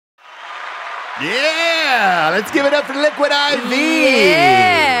Yeah, let's give it up for Liquid IV.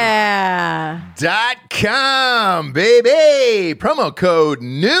 Yeah. .com, baby. Promo code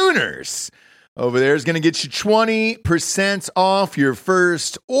Nooners over there is going to get you 20% off your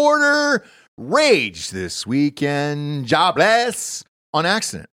first order. Rage this weekend. Jobless on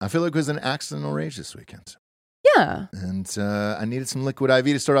accident. I feel like it was an accidental rage this weekend. Yeah. And I needed some Liquid IV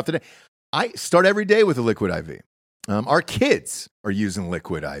to start off the day. I start every day with a Liquid IV. Our kids are using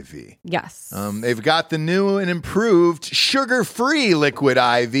Liquid IV. Yes. They've got the new and improved sugar-free Liquid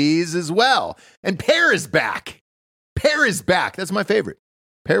IVs as well. And Pear is back. Pear is back. That's my favorite.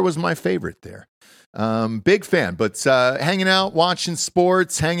 Pear was my favorite there. Big fan. But hanging out, watching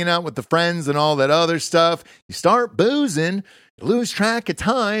sports, hanging out with the friends and all that other stuff. You start boozing, you lose track of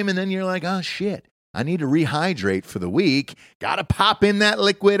time, and then you're like, oh, shit. I need to rehydrate for the week. Got to pop in that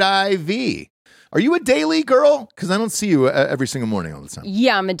Liquid IV. Are you a daily girl? Because I don't see you every single morning all the time.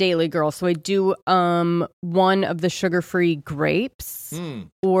 Yeah, I'm a daily girl. So I do one of the sugar-free grapes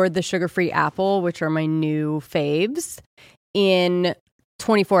or the sugar-free apple, which are my new faves, in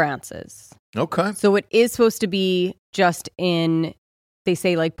 24 ounces. Okay. So it is supposed to be just in, they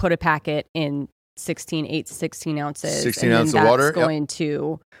say, like, put a packet in 8 to 16 ounces. 16 ounces of water. That's going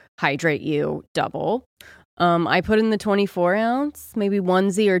to hydrate you double. I put in the 24 ounce, maybe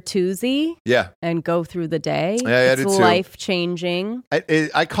onesie or twosie. Yeah. And go through the day. Yeah, it's life-changing.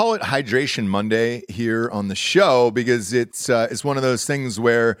 I call it Hydration Monday here on the show because it's one of those things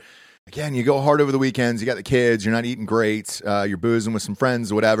where, again, you go hard over the weekends, you got the kids, you're not eating great, you're boozing with some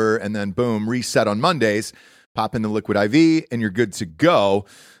friends or whatever, and then boom, reset on Mondays, pop in the Liquid IV, and you're good to go.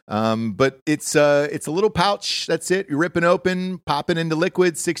 But it's a little pouch, that's it. You're ripping open, popping into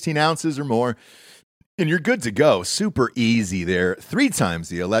liquid, 16 ounces or more. And you're good to go. Super easy there. 3 times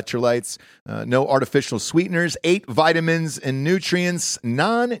the electrolytes, no artificial sweeteners, 8 vitamins and nutrients,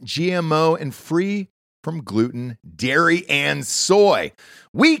 non-GMO and free from gluten, dairy, and soy.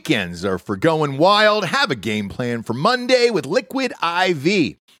 Weekends are for going wild. Have a game plan for Monday with Liquid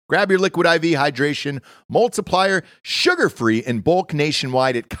IV. Grab your Liquid IV hydration multiplier, sugar-free in bulk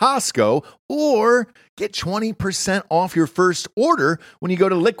nationwide at Costco, or get 20% off your first order when you go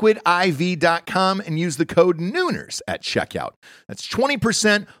to liquidiv.com and use the code Nooners at checkout. That's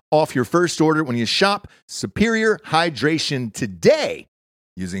 20% off your first order when you shop Superior Hydration today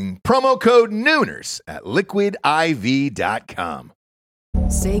using promo code Nooners at liquidiv.com.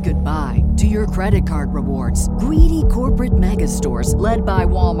 Say goodbye to your credit card rewards. Greedy corporate mega stores, led by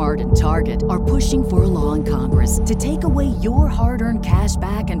Walmart and Target, are pushing for a law in Congress to take away your hard-earned cash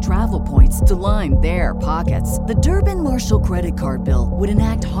back and travel points to line their pockets. The Durbin-Marshall credit card bill would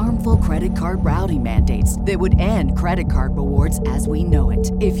enact harmful credit card routing mandates that would end credit card rewards as we know it.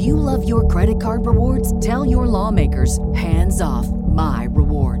 If you love your credit card rewards, tell your lawmakers, hands off my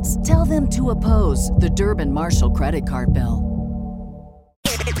rewards. Tell them to oppose the Durbin-Marshall credit card bill.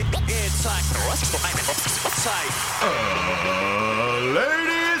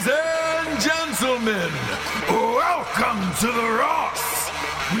 Ladies and gentlemen, welcome to the Ross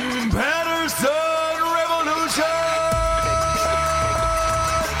Patterson Revolution!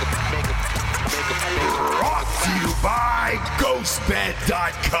 Brought to you by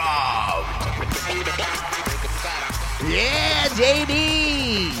GhostBed.com. Yeah,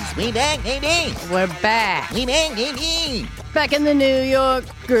 JDs! We back, JD! We're back. We back, JD! Back in the New York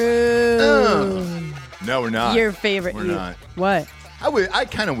groove. No, we're not. Your favorite. We're not. What? I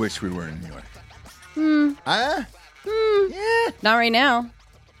kind of wish we were in New York. Yeah. Not right now.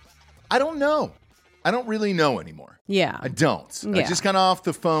 I don't know. I don't really know anymore. Yeah. I don't. Yeah. I just got off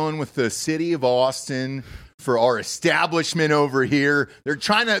the phone with the city of Austin for our establishment over here. They're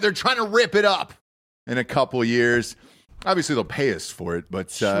trying to rip it up in a couple years. Obviously, they'll pay us for it,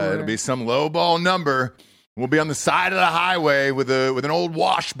 but it'll be some lowball number. We'll be on the side of the highway with an old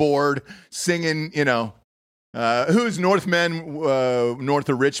washboard singing, who's Northmen, north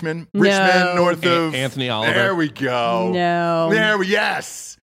of Richmond? No. Richmond, north of... Anthony Oliver. There we go. No.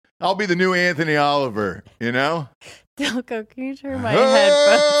 Yes. I'll be the new Anthony Oliver, Delco, can you turn my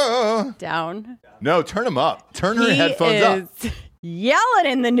headphones down? No, turn them up. Turn her headphones up. Yelling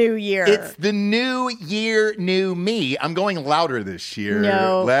in the new year. It's the new year, new me. I'm going louder this year.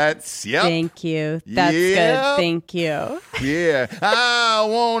 No. Yep. Thank you. That's good. Thank you. Yeah. I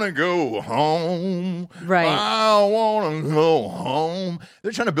want to go home. Right. I want to go home.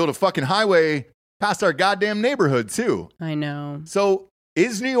 They're trying to build a fucking highway past our goddamn neighborhood, too. I know. So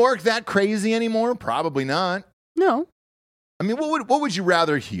is New York that crazy anymore? Probably not. No. I mean, what would you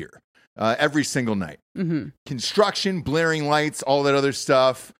rather hear? Every single night. Mm-hmm. Construction, blaring lights, all that other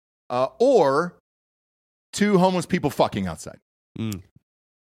stuff, or 2 homeless people fucking outside.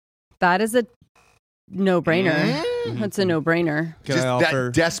 That is a no-brainer. That's a no-brainer. Can Just I offer?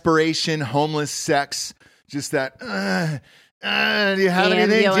 that desperation, homeless sex. Just that. Do you have anything?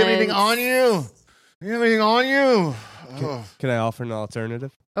 Do you have anything on you? Do you have anything on you? Can I offer an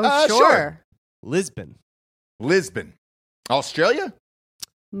alternative? Oh, sure. Lisbon, Australia?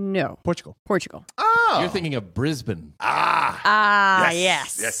 No. Portugal. Oh. You're thinking of Brisbane.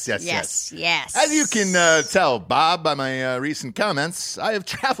 Yes. Yes. As you can tell, Bob, by my recent comments, I have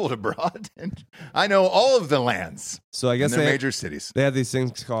traveled abroad and I know all of the lands So I guess in their major cities. they have these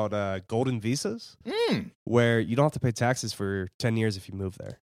things called golden visas, where you don't have to pay taxes for 10 years if you move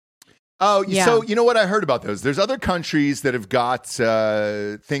there. Oh, Yeah. so you know what I heard about those? There's other countries that have got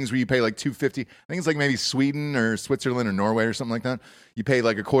things where you pay like $250. I think it's like maybe Sweden or Switzerland or Norway or something like that. You pay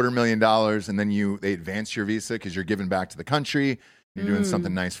like $250,000 and then they advance your visa because you're giving back to the country. You're doing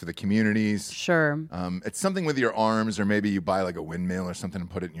something nice for the communities. Sure. It's something with your arms, or maybe you buy like a windmill or something and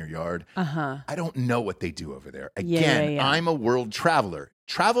put it in your yard. I don't know what they do over there. Again, Yeah. I'm a world traveler.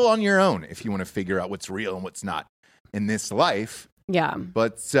 Travel on your own if you want to figure out what's real and what's not in this life. Yeah.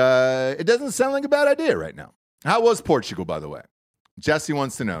 But it doesn't sound like a bad idea right now. How was Portugal, by the way? Jesse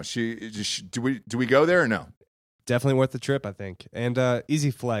wants to know. Do we go there or no? Definitely worth the trip, I think. And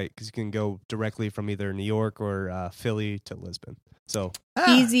easy flight, because you can go directly from either New York or Philly to Lisbon. So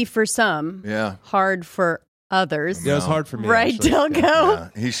Easy for some. Yeah. Hard for others. it was hard for me. Right, actually.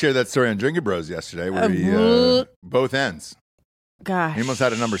 Delco? Yeah. He shared that story on Drinking Bros yesterday where he both ends. Gosh. He almost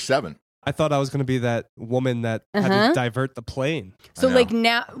had a number 7. I thought I was going to be that woman that had to divert the plane. So I know. like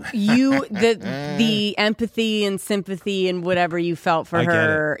now the empathy and sympathy and whatever you felt for I get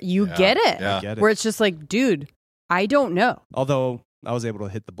her, you get it. Yeah. I get it. Where it's just like, dude, I don't know. Although I was able to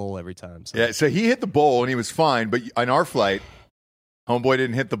hit the bowl every time. So. Yeah, so he hit the bowl and he was fine, but on our flight, homeboy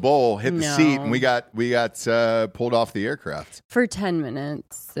didn't hit the bowl, hit the No. seat, and we got pulled off the aircraft. For 10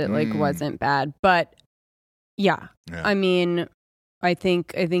 minutes, it like wasn't bad. But yeah. I mean, I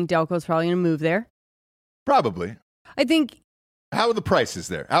think Delco's probably going to move there. Probably. I think How are the prices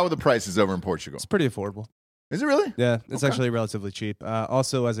there? How are the prices over in Portugal? It's pretty affordable. Is it really? Yeah, it's Okay. actually relatively cheap.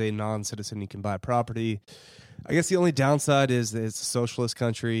 Also, as a non-citizen, you can buy property. I guess the only downside is that it's a socialist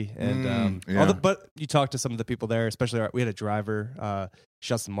country, and yeah. but you talk to some of the people there, especially we had a driver,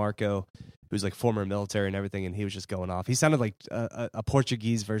 Justin Marco, who's like former military and everything, and he was just going off. He sounded like a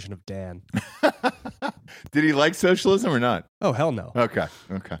Portuguese version of Dan. Did he like socialism or not? Oh hell no! Okay.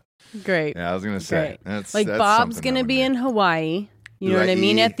 great. Yeah, I was gonna say. That's Bob's something going to that be would in Hawaii. You know what I Hawaii.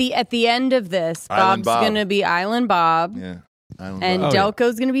 mean? At the end of this, Island Bob's Bob. going to be Island Bob. Yeah. Island And Bob.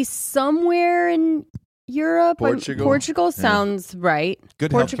 Delco's going to be somewhere in Europe. Portugal. Portugal sounds right. Good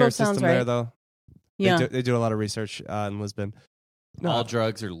Portugal healthcare sounds system right. there, though. Yeah. They do a lot of research in Lisbon. All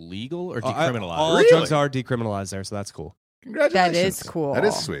drugs are legal or All decriminalized? drugs are decriminalized there, so that's cool. Congratulations. That is cool. That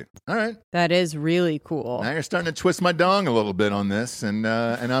is sweet. All right. That is really cool. Now you're starting to twist my dong a little bit on this, and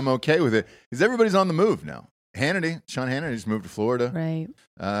I'm okay with it because everybody's on the move now. Sean Hannity just moved to Florida. Right.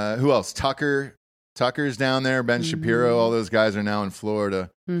 Who else? Tucker's down there. Ben Shapiro. All those guys are now in Florida.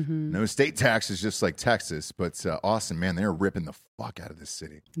 Mm-hmm. No state taxes, just like Texas. But Austin, man, they're ripping the fuck out of this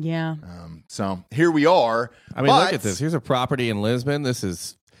city. Yeah. So here we are. I mean, look at this. Here's a property in Lisbon. This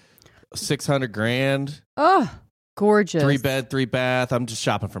is $600,000. Oh, gorgeous. 3-bed, 3-bath. I'm just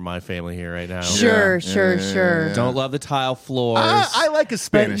shopping for my family here right now. Sure. Yeah. Don't love the tile floors. I like a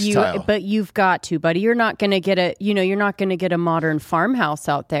Spanish tile. But you've got to, buddy. You're not going to get a modern farmhouse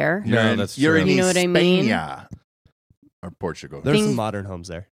out there. No, that's You're true. in You know what I mean? España. Or Portugal. There's Things- some modern homes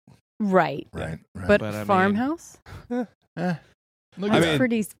there. Right. Right. But, But I mean- farmhouse? Look I at mean- that.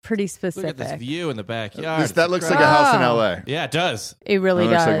 pretty Look at specific. this view in the backyard. That looks like a house in L.A. Yeah, it does. It really It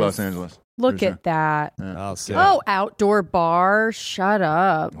looks does. like Los Angeles. Look For at that. Oh, sick. Oh, outdoor bar. Shut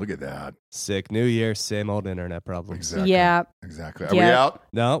up. Look at that. Sick. New year, same old internet problems. Exactly. Yeah. Exactly. Are we Yeah. out?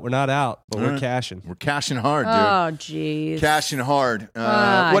 No, we're not out, but All we're right. cashing. We're cashing hard, dude. Oh, jeez. Cashing hard.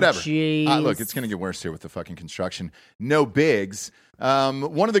 Ah, Whatever. jeez. Look, it's going to get worse here with the fucking construction. No bigs.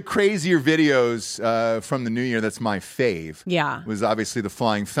 One of the crazier videos from the new year that's my fave Yeah. was obviously the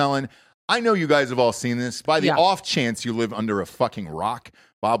flying felon. I know you guys have all seen this. By the Yeah. off chance you live under a fucking rock,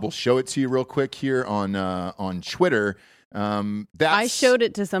 Bob will show it to you real quick here on Twitter. I showed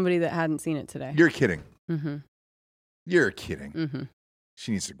it to somebody that hadn't seen it today. You're kidding. Mm-hmm. You're kidding. Mm-hmm.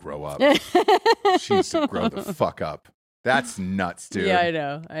 She needs to grow up. She needs to grow the fuck up. That's nuts, dude.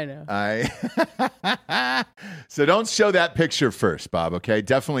 Yeah, I know. So don't show that picture first, Bob, okay?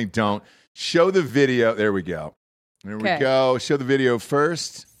 Definitely don't. Show the video. There we go. There we Okay. go. Show the video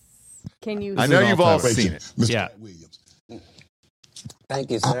first. Can you? I know you've all seen it. Yeah. Thank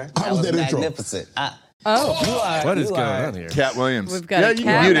you, sir. How was that intro? magnificent. Oh, What is going on here? Cat Williams. We've got you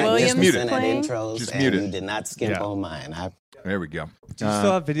Cat can mute it. Williams Just mute it. playing. Intros, Just and mute it. you did not skimp on mine. There we go. Do you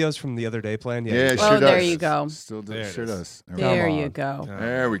still have videos from the other day playing? Yeah, it Oh, sure does. there you go. Still There does. it Sure is. does. there Come you on. go.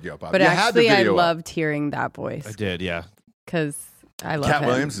 There we go, Bob. But You had the actually, I video up. loved hearing that voice I did, yeah. because I love Cat him.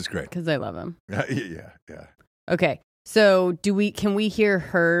 Williams is great. Because I love him. Yeah. Okay, so can we hear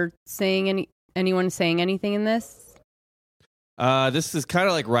her saying anyone saying anything in this? This is kind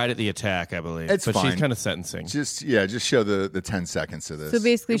of like right at the attack, I believe. It's but fine. she's kind of sentencing. Just show the 10 seconds of this. So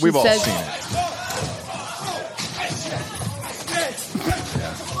basically she we've all says- seen it.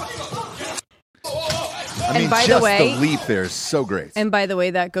 I mean, by the just way- the leap there is so great. And by the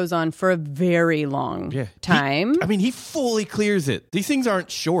way, that goes on for a very long Yeah. time. I mean, he fully clears it. These things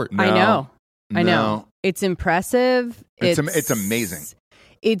aren't short. No. I know. No. It's impressive. It's amazing.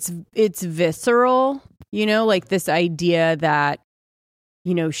 It's visceral. Like this idea that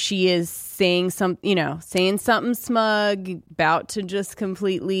she is saying saying something smug, about to just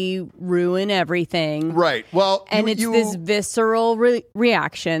completely ruin everything. Right. Well, And it's this visceral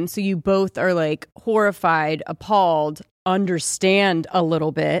reaction. So you both are like horrified, appalled, understand a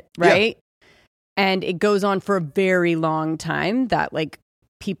little bit, right? And it goes on for a very long time that like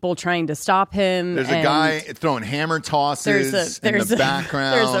people trying to stop him. There's a guy throwing hammer tosses in the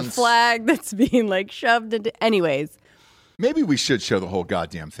background. There's a flag that's being like shoved into. Anyways. Maybe we should show the whole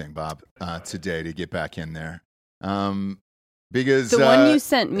goddamn thing, Bob, today to get back in there. Because the one you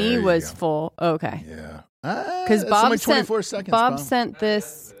sent me there you was go. full. Okay. Yeah. Because It's Bob only sent 24 seconds, Bob Bob. sent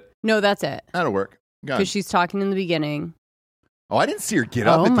this. No, that's it. That'll work. Go ahead. Because she's talking in the beginning. Oh, I didn't see her get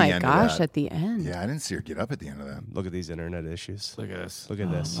up Oh at the my end gosh, of that. at the end. Yeah, I didn't see her get up at the end of that. Look at these internet issues. Look at this. Look at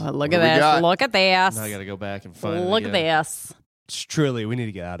this. Oh, look What at do we this. got? Look at this. Now I got to go back and find Look it at again. this. Truly, we need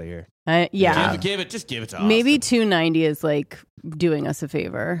to get out of here. Yeah. Give it to Austin. Maybe 290 is like doing us a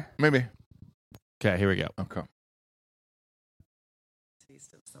favor. Maybe. Okay, here we go. Okay.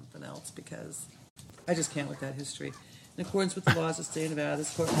 Taste of something else because I just can't with that history. In accordance with the laws of the state of Nevada,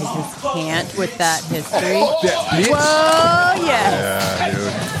 this court Can't with that history. That bitch. Whoa, yes. Yeah,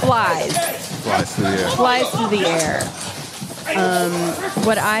 dude. Flies. Flies through the air. Flies through the air.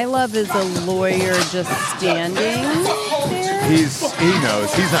 What I love is a lawyer just standing there. He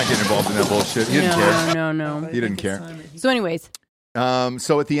knows. He's not getting involved in that bullshit. He didn't care. No. He didn't care. So anyways,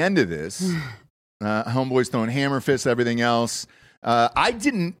 So at the end of this, homeboy's throwing hammer fists, everything else. I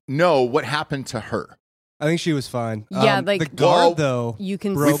didn't know what happened to her. I think she was fine. Yeah, the like- guard Well, though you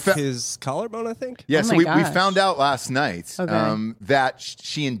can broke fa- his collarbone. I think. Yeah, Oh so my we gosh. found out last night Okay. that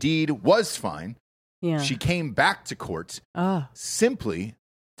she indeed was fine. yeah. She came back to court Oh, simply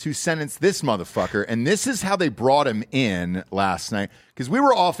to sentence this motherfucker. And this is how they brought him in last night. Because we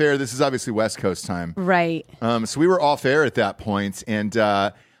were off air. This is obviously West Coast time. right. So we were off air at that point, and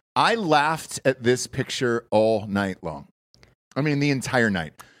I laughed at this picture all night long. I mean, the entire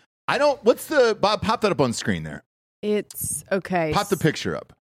night. Bob, pop that up on screen there. It's okay. Pop the picture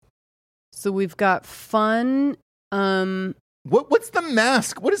up. So we've got fun. What's the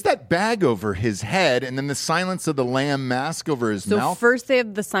mask? What is that bag over his head, and then the Silence of the Lamb mask over his So mouth? first they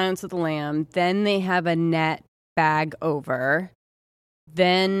have the Silence of the Lamb. Then they have a net bag over.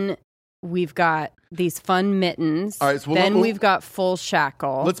 Then we've got these fun mittens. All right, so then we've got full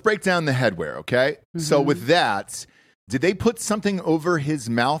shackle. Let's break down the headwear, okay? So Mm-hmm. with that, did they put something over his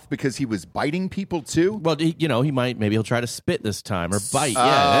mouth because he was biting people too? Well, maybe he'll try to spit this time or bite.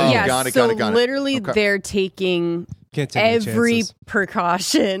 Oh, Yeah. got it, so got it, got it. literally Okay. they're taking Can't take any every chances.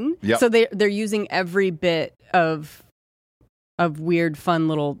 precaution. Yep. So they're using every bit of weird, fun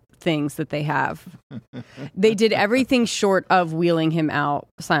little things that they have. They did everything short of wheeling him out,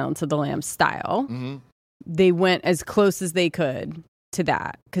 Silence of the Lambs style. Mm-hmm. They went as close as they could to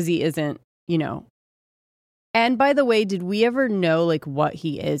that because he isn't, And by the way, did we ever know like what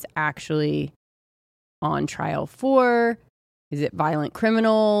he is actually on trial for? Is it violent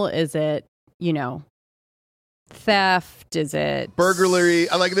criminal? Is it, theft? Is it Burglary.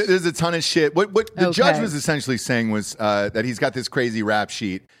 I like. There's a ton of shit. What the judge Okay. was essentially saying was that he's got this crazy rap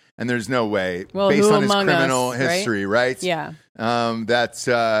sheet, and there's no way, Well, based who on his among criminal us, right? history, right? Yeah.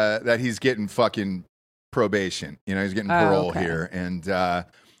 That he's getting fucking probation. He's getting parole okay. here,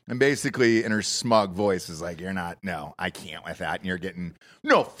 and basically in her smug voice is like, "You're not. No, I can't with that." And you're getting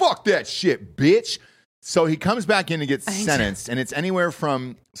no. Fuck that shit, bitch. So he comes back in and gets sentenced, and it's anywhere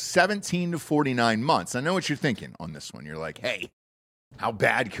from 17 to 49 months. I know what you're thinking on this one. You're like, hey, how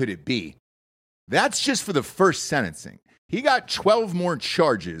bad could it be? That's just for the first sentencing. He got 12 more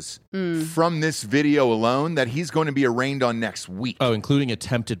charges from this video alone that he's going to be arraigned on next week. Oh, including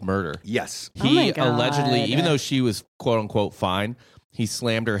attempted murder. Yes. Oh my He God. allegedly, even though she was quote unquote fine, He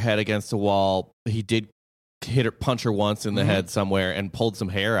slammed her head against a wall. He did punch her once in the head somewhere and pulled some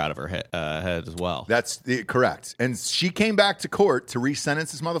hair out of her head as well. That's correct. And she came back to court to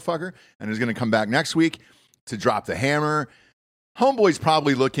re-sentence this motherfucker and is going to come back next week to drop the hammer. Homeboy's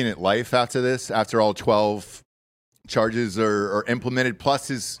probably looking at life after this, after all 12 charges are implemented, plus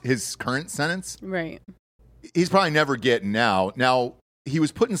his current sentence. Right. He's probably never getting out. Now, he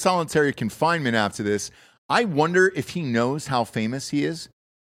was put in solitary confinement after this. I wonder if he knows how famous he is,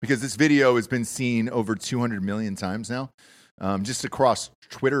 because this video has been seen over 200 million times now, just across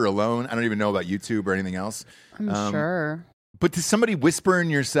Twitter alone. I don't even know about YouTube or anything else. I'm sure. But to somebody whisper in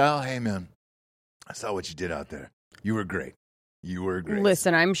your cell, hey, man, I saw what you did out there. You were great. You were great.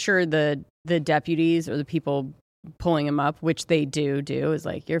 Listen, I'm sure the deputies or the people pulling him up, which they do, is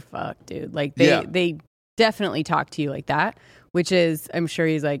like, you're fucked, dude. Like, they definitely talk to you like that, which is, I'm sure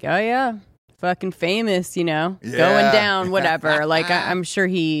he's like, oh, yeah, fucking famous, going down, whatever. Like, I'm sure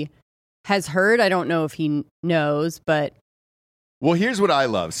he has heard. I don't know if he knows, but. Well, here's what I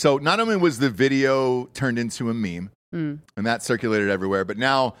love. So not only was the video turned into a meme, and that circulated everywhere, but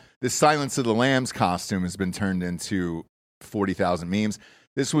now the Silence of the Lambs costume has been turned into 40,000 memes.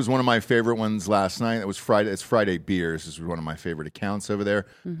 This was one of my favorite ones last night. It was Friday. It's Friday Beers. This was one of my favorite accounts over there.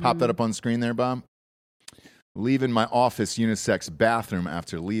 Pop that up on screen there, Bob. Leaving my office unisex bathroom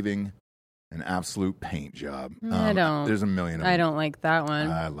after leaving an absolute paint job. I don't. There's a million of I them. don't like that one.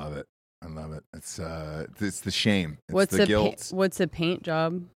 I love it. I love it. It's the shame. It's What's the guilt. What's a paint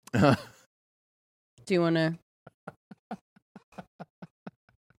job? Do you want to?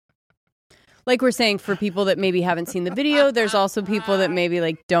 Like we're saying, for people that maybe haven't seen the video, there's also people that maybe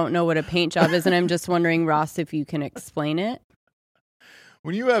like don't know what a paint job is, and I'm just wondering, Ross, if you can explain it.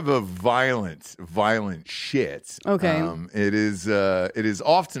 When you have a violent shit, okay, it is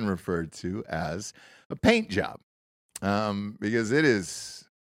often referred to as a paint job, because it's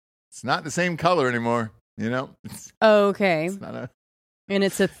not the same color anymore. Okay, it's not a, and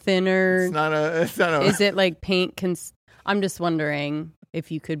it's a thinner. It's not a. Is it like paint? I'm just wondering if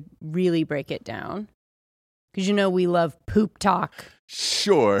you could really break it down, because we love poop talk.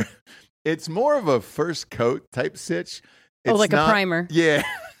 Sure, it's more of a first coat type sitch. It's like a primer. Yeah.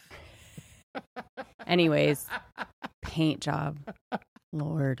 Anyways, paint job.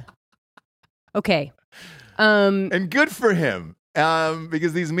 Lord. Okay. And good for him.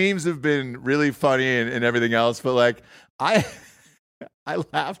 Because these memes have been really funny and everything else, but like I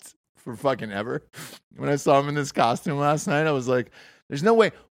laughed for fucking ever when I saw him in this costume last night. I was like, there's no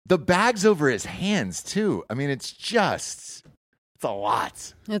way. The bag's over his hands too. I mean, it's a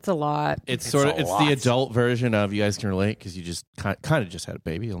lot. It's a lot. It's the adult version of, you guys can relate because you just kind of just had a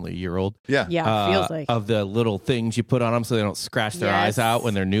baby, only a year old. Yeah, it feels like. Of the little things you put on them so they don't scratch their eyes out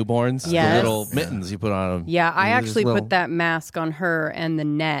when they're newborns. Yes. The little mittens you put on them. Yeah, I actually put that mask on her and the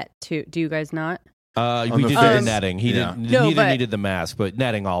net too. Do you guys not? We did the netting. He didn't. Neither needed the mask, but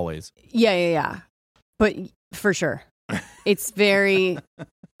netting always. Yeah. But for sure, it's very.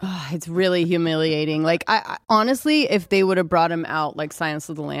 It's really humiliating. Like, I honestly, if they would have brought him out like Silence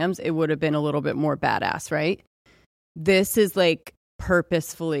of the Lambs, it would have been a little bit more badass, right? This is like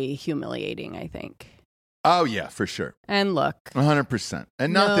purposefully humiliating, I think. Oh yeah, for sure. And look, 100%.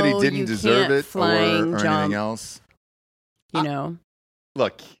 And not that he didn't deserve it or anything else.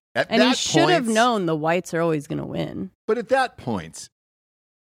 Look, and he should have known the whites are always going to win. But at that point,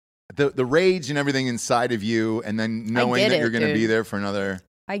 the rage and everything inside of you, and then knowing that you're going to be there for another.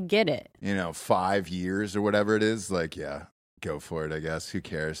 I get it. 5 years or whatever it is. Like, yeah, go for it, I guess. Who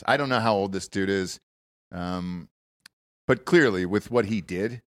cares? I don't know how old this dude is. But clearly, with what he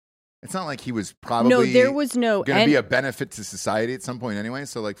did, it's not like he was probably there was no going to be a benefit to society at some point anyway.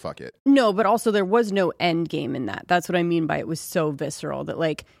 So, like, fuck it. No, but also there was no end game in that. That's what I mean by it was so visceral that,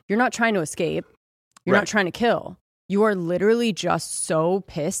 like, you're not trying to escape. You're not trying to kill. You are literally just so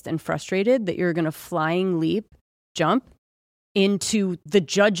pissed and frustrated that you're going to flying leap, jump into the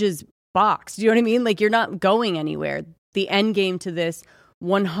judge's box. Do you know what I mean? Like, you're not going anywhere. The end game to this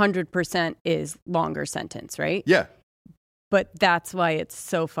 100% is longer sentence, right? Yeah. But that's why it's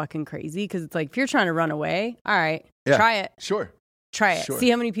so fucking crazy, because it's like, if you're trying to run away, all right, try it. Sure. Try it. See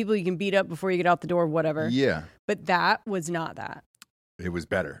how many people you can beat up before you get out the door, whatever. Yeah. But that was not that. It was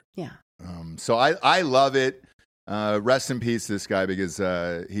better. Yeah. So I love it. Rest in peace, this guy, because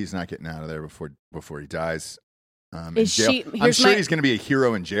he's not getting out of there before he dies. I'm sure he's going to be a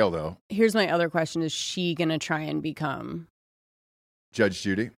hero in jail, though. Here's my other question. Is she going to try and become Judge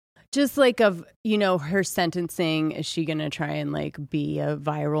Judy? Just like her sentencing, is she going to try and like be a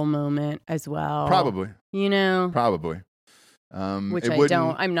viral moment as well? Probably. Probably. Which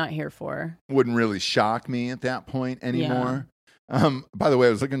I'm not here for. Wouldn't really shock me at that point anymore. By the way,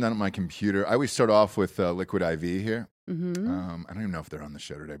 I was looking down at my computer. I always start off with Liquid IV here. Mm-hmm. I don't even know if they're on the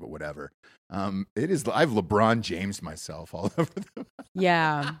show today, but whatever. It is. I've LeBron James myself all over them.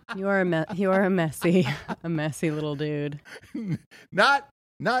 Yeah, you are a messy little dude.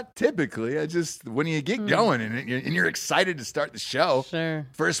 Not typically. I just when you get going and you're excited to start the show. Sure.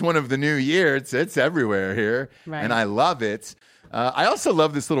 First one of the new year. It's everywhere here, Right. and I love it. I also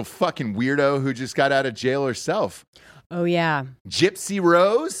love this little fucking weirdo who just got out of jail herself. Oh yeah. Gypsy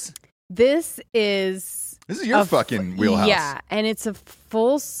Rose. This is your fucking wheelhouse. Yeah, and it's a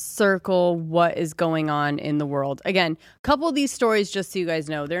full circle what is going on in the world. Again, a couple of these stories, just so you guys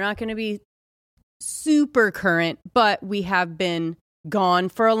know, they're not going to be super current, but we have been gone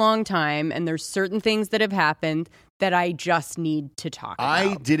for a long time, and there's certain things that have happened that I just need to talk about.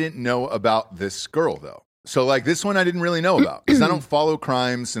 I didn't know about this girl though. So like this one I didn't really know about because I don't follow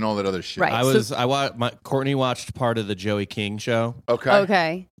crimes and all that other shit. Right. Courtney watched part of the Joey King show.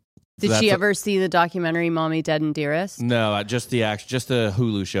 Okay. Did she ever see the documentary Mommy, Dead and Dearest? No, just the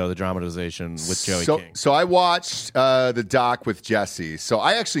Hulu show, the dramatization with Joey King. So I watched the doc with Jesse. So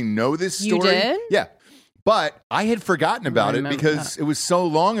I actually know this story. You did? Yeah. But I had forgotten about it because it was so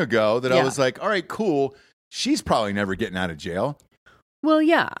long ago that I was like, all right, cool. She's probably never getting out of jail. Well,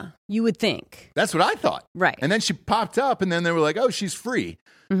 yeah, you would think. That's what I thought. Right. And then she popped up and then they were like, oh, she's free.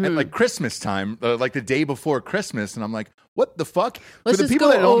 At like Christmas time, like the day before Christmas. And I'm like, what the fuck? Let's For the just people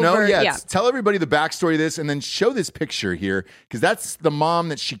go that don't know, over- tell everybody the backstory of this and then show this picture here because that's the mom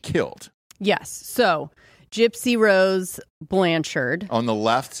that she killed. Yes. So, Gypsy Rose Blanchard. On the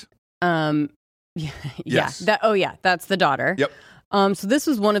left. Yes. That's the daughter. Yep. So this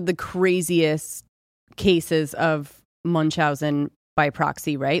was one of the craziest cases of Munchausen by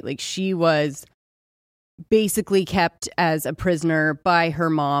proxy, right? Like she was basically kept as a prisoner by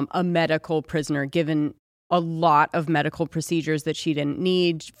her mom, a medical prisoner, given a lot of medical procedures that she didn't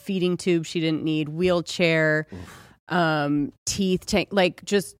need, feeding tube she didn't need, wheelchair, teeth, like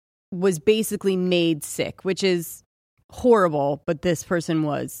just was basically made sick, which is horrible, but this person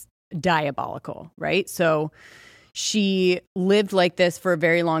was diabolical, right? So she lived like this for a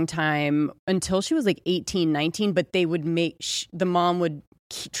very long time until she was like 18, 19, but they would the mom would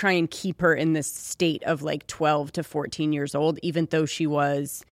try and keep her in this state of like 12 to 14 years old, even though she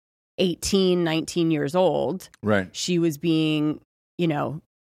was 18, 19 years old. Right. She was being,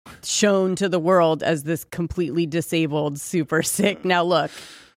 shown to the world as this completely disabled, super sick. Now look,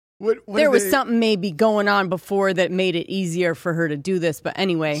 there was something maybe going on before that made it easier for her to do this. But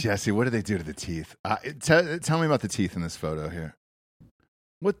anyway. Jesse, what did they do to the teeth? Tell me about the teeth in this photo here.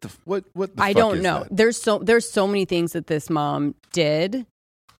 What the I fuck don't is know. that? There's so many things that this mom did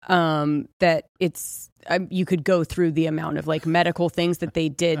that it's you could go through the amount of like medical things that they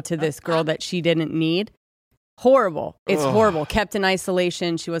did to this girl that she didn't need. Horrible. It's horrible. Kept in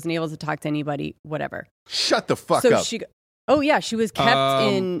isolation. She wasn't able to talk to anybody, whatever. Shut the fuck up. She was kept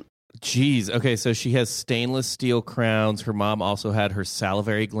in. Jeez. Okay, so she has stainless steel crowns. Her mom also had her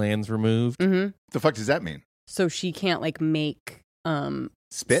salivary glands removed. Mm-hmm. The fuck does that mean? So she can't like make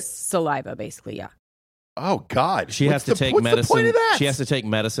spit saliva, basically. Yeah. Oh God. She has to take medicine. What's the point of that? She has to take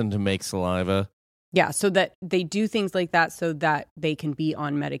medicine to make saliva. Yeah, so that they do things like that so that they can be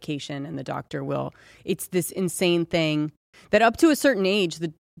on medication and the doctor will. It's this insane thing that up to a certain age,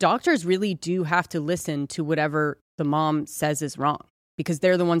 the doctors really do have to listen to whatever the mom says is wrong because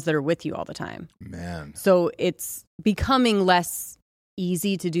they're the ones that are with you all the time. Man. So it's becoming less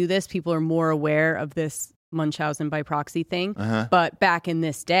easy to do this. People are more aware of this Munchausen by proxy thing. Uh-huh. But back in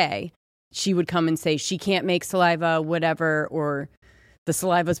this day, she would come and say she can't make saliva, whatever, or the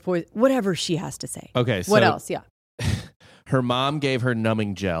saliva's poison, whatever she has to say. Okay. So what else? Yeah. Her mom gave her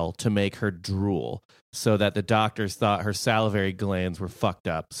numbing gel to make her drool so that the doctors thought her salivary glands were fucked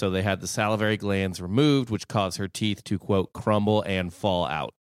up. So they had the salivary glands removed, which caused her teeth to, quote, crumble and fall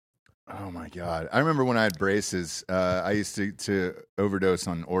out. Oh, my God. I remember when I had braces, I used to overdose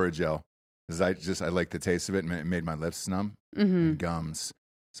on Oragel because I liked the taste of it and it made my lips numb and gums.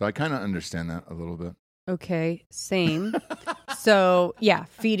 So I kind of understand that a little bit. Okay, same. So, yeah,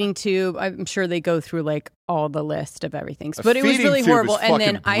 feeding tube. I'm sure they go through like all the list of everything. But it was really horrible. And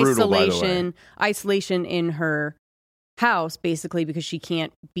then isolation in her house, basically, because she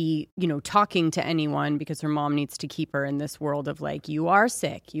can't be, talking to anyone because her mom needs to keep her in this world of like, you are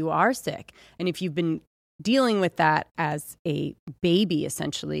sick. And if you've been dealing with that as a baby,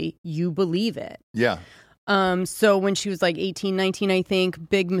 essentially, you believe it. Yeah. So when she was like 18, 19, I think,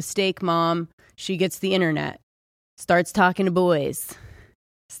 big mistake, mom. She gets the internet, starts talking to boys,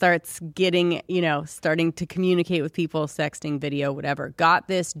 starts getting, starting to communicate with people, sexting, video, whatever. Got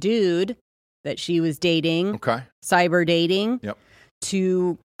this dude that she was dating, Okay. cyber dating, Yep.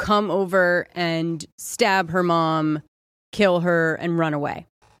 to come over and stab her mom, kill her, and run away.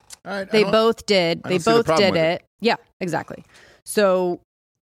 All right. They both did. I They don't see the both problem did with it. Yeah, exactly. So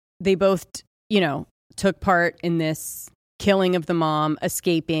they both, took part in this killing of the mom,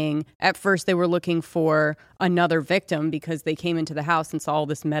 escaping. At first, they were looking for another victim because they came into the house and saw all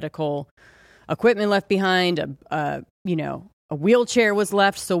this medical equipment left behind. A wheelchair was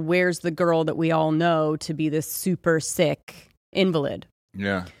left. So where's the girl that we all know to be this super sick invalid?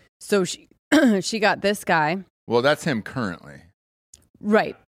 Yeah. So she got this guy. Well, that's him currently.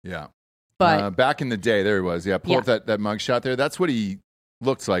 Right. Yeah. But back in the day, there he was. Yeah, pull up that mugshot there. That's what he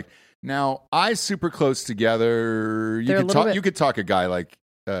looks like. Now, eyes super close together. You could talk a guy like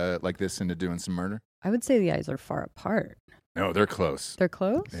this into doing some murder. I would say the eyes are far apart. No, they're close. They're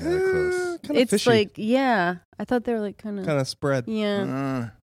close? Yeah, they're close. Kinda It's fishy. like, yeah. I thought they were like kind Kind of spread. Yeah.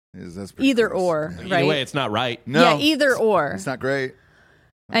 That's pretty Either close. or, Yeah. right? Either way, it's not right. No, Yeah, either or. It's not great.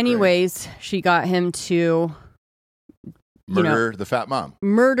 Not Anyways, she got him to great. Murder the fat mom.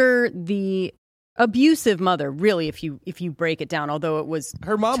 murder the abusive mother, really, if you break it down, although it was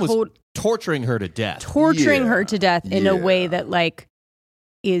Her mom was torturing her to death. torturing Yeah. her to death in a way Yeah. that like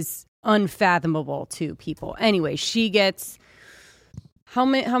is unfathomable to people. Anyway, she gets how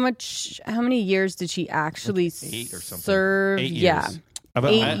many years did she actually 8 or something. serve? 8 years. Yeah. Of a,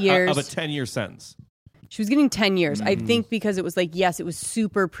 8 years. Of a 10-year sentence. She was getting 10 years. I think because it was like, yes, it was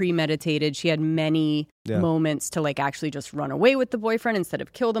super premeditated. She had many moments to like actually just run away with the boyfriend instead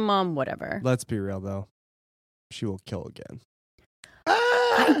of kill the mom, whatever. Let's be real, though. She will kill again.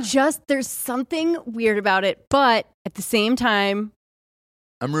 There's something weird about it. But at the same time,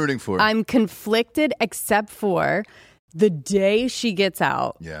 I'm rooting for her. I'm conflicted except for the day she gets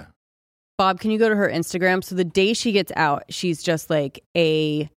out. Yeah. Bob, can you go to her Instagram? So the day she gets out, she's just like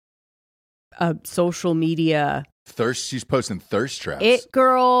a social media Thirst. She's posting thirst traps. it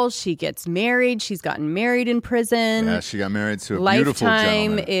girl. She gets married. She's gotten married in prison. Yeah, she got married to a beautiful Lifetime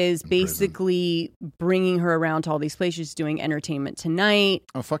gentleman is in prison. basically bringing her around to all these places. She's doing Entertainment Tonight.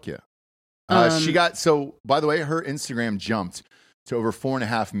 Oh, fuck yeah. She got, by the way, her Instagram jumped to over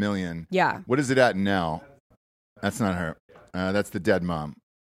 4.5 million. Yeah. What is it at now? That's not her. That's the dead mom.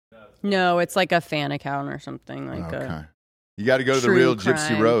 No, it's like a fan account or something like Okay. You got to go to the true real crime.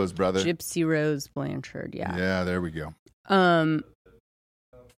 Gypsy Rose, brother. Gypsy Rose Blanchard. Yeah. Yeah, there we go. Um,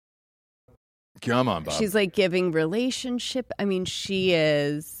 Come on, Bob. she's like giving relationship. I mean, she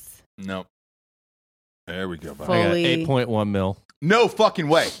is Nope. There we go, Bob. Full- I got Fully- 8.1 mil. No fucking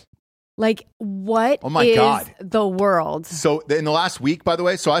way. like, what Oh my is God. the world? So in the last week, by the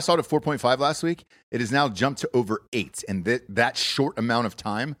way, so I saw it at 4.5 last week. It has now jumped to over 8. And that short amount of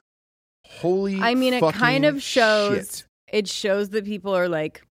time, holy I mean, it fucking kind of shows, shit. it shows that people are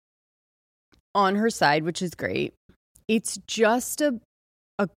like on her side, which is great. It's just a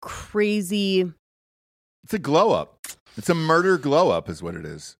crazy, It's a glow up. It's a murder glow up is what it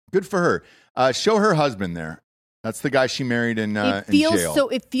is. Good for her. Show her husband there. That's the guy she married in it jail.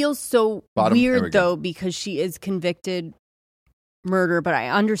 feels so Bottom- there we weird go. though, because she is convicted murder, but I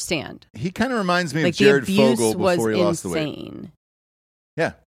understand. He kind of reminds me Like of the Jared abuse Fogle was before he lost the weight. insane.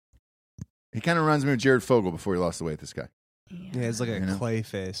 Yeah. He kind of reminds me of Jared Fogle before he lost the weight, this guy. Yeah, it's like a You know? clay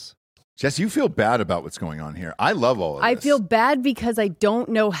face. Jess, you feel bad about what's going on here. I love all of this. I feel bad because I don't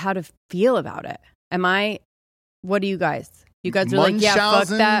know how to feel about it. What do you guys? You guys are like, yeah, fuck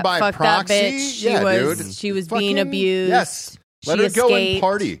Munchausen that by bitch. proxy? She Yeah, was dude. she was being Fucking- abused. Yes. Let She her go and escaped.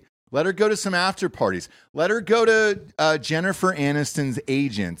 party. Let her go to some after parties. Let her go to Jennifer Aniston's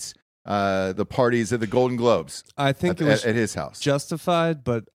agents, the parties at the Golden Globes I think at, it was at his house. justified,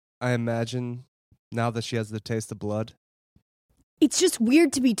 but I imagine now that she has the taste of blood. It's just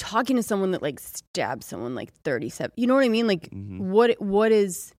weird to be talking to someone that like stabbed someone like 37. You know what I mean? Like what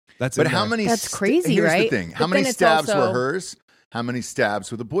is That's But in how there. many? That's crazy, Here's right? the thing: But how many then it's stabs also- were hers? How many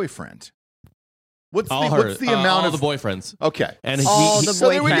stabs with a boyfriend? What's All the amount all of the boyfriends. Okay, And All he, the so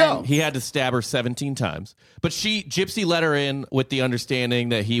there we go. boyfriends. he had to stab her 17 times. But Gypsy let her in with the understanding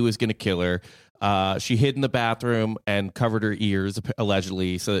that he was going to kill her. She hid in the bathroom and covered her ears,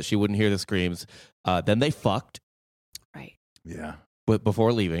 allegedly, so that she wouldn't hear the screams. Then they fucked right? Yeah.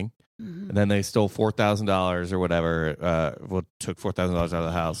 before leaving. And then they stole $4,000 or whatever. Took $4,000 out of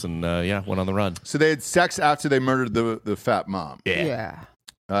the house and went on the run. So they had sex after they murdered the fat mom. Yeah.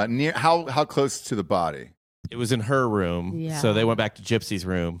 Near how close to the body? It was in her room, Yeah. so they went back to Gypsy's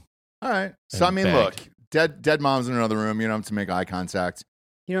room. All right. So And I mean, banged. look, dead mom's in another room. You don't have to make eye contact.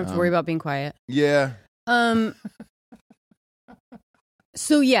 You don't have to worry about being quiet. Yeah.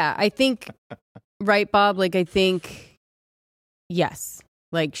 So yeah, I think right, Bob, like I think yes.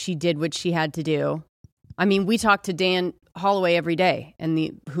 Like, she did what she had to do. I mean, we talk to Dan Holloway every day,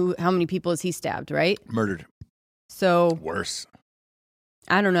 and how many people has he stabbed, right? Murdered. So Worse.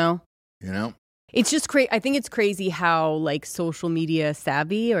 I don't know. You know? It's just crazy. I think it's crazy how like social media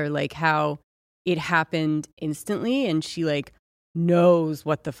savvy, or like how it happened instantly, and she like knows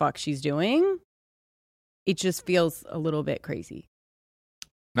what the fuck she's doing. It just feels a little bit crazy.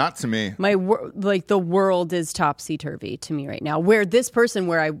 Not to me. Like the world is topsy-turvy to me right now. Where this person,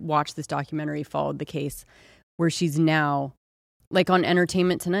 where I watched this documentary, followed the case, where she's now like on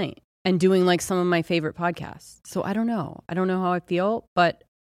Entertainment Tonight and doing like some of my favorite podcasts. So I don't know. I don't know how I feel, but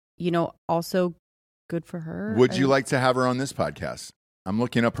also good for her. Would you like to have her on this podcast? I'm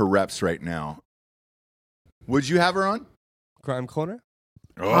looking up her reps right now. Would you have her on? Crime Corner?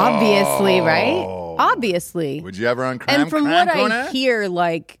 Obviously, right? Obviously. Would you have her on Crime And from Crime what Corner? I hear,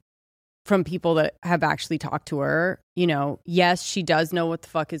 like, from people that have actually talked to her, yes, she does know what the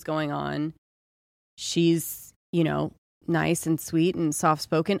fuck is going on. She's, nice and sweet and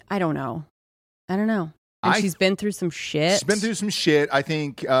soft-spoken. I don't know. And she's been through some shit. She's been through some shit. I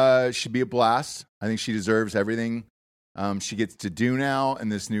think she'd be a blast. I think she deserves everything she gets to do now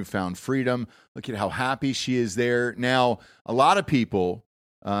and this newfound freedom. Look at how happy she is there. Now, a lot of people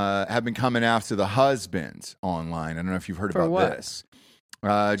have been coming after the husband online. I don't know if you've heard about this.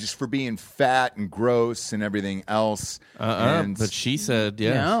 Just for being fat and gross and everything else. But she said,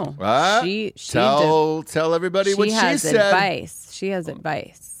 yes. No. What? She tell everybody what she has said. Advice. She has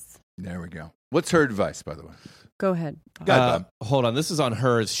advice. There we go. What's her advice, by the way? Go ahead. Go ahead, Bob. Hold on. This is on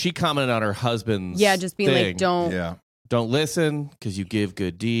hers. She commented on her husband's Just being thing. like, don't. Yeah. Don't listen because you give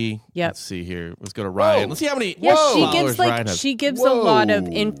good D. Yep. Let's see here. Let's go to Ryan. Whoa. Let's see how many Yeah, followers Ryan has. she gives a lot of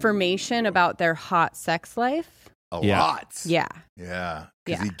Whoa. information about their hot sex life. A Yeah. lot. Yeah. Yeah.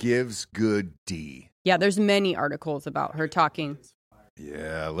 Because Yeah. he gives good D. Yeah, there's many articles about her talking.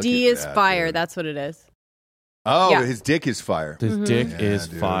 Yeah. Look D at is that, fire. dude. That's what it is. Oh, Yeah. his dick is fire. This Mhm. dick Yeah, is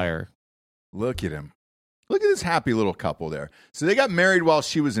dude. fire. Look at him. Look at this happy little couple there. So they got married while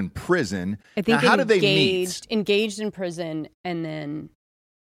she was in prison. I think now, how did they meet? engaged in prison, and then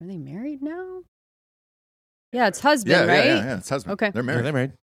are they married now? Yeah, it's husband, right? Yeah, it's husband. Okay. They're Yeah, married. they're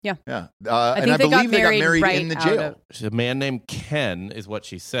married. Yeah. I And think I they got believe they got married right in the out jail. of- She's a man named Ken is what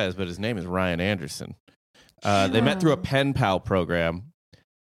she says, but his name is Ryan Anderson. They met through a pen pal program.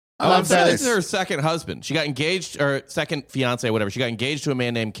 Oh, I'm sorry, nice. this is her second husband. She got engaged, or second fiance, whatever. She got engaged to a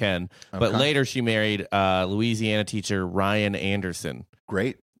man named Ken, but Okay. later she married Louisiana teacher Ryan Anderson.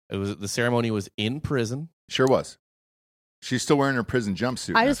 Great. The ceremony was in prison. Sure was. She's still wearing her prison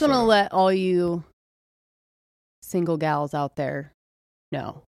jumpsuit. I in just that want to photo. let all you single gals out there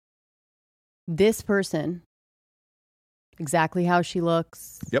know this person, exactly how she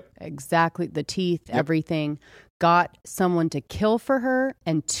looks. Yep. Exactly the teeth, Yep. everything. Got someone to kill for her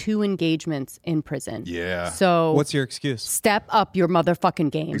and 2 engagements in prison. Yeah. So What's your excuse? step up your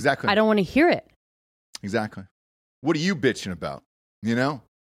motherfucking game. Exactly. I don't want to hear it. Exactly. What are you bitching about?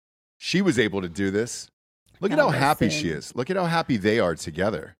 She was able to do this. Look at Now how happy listen. she is. Look at how happy they are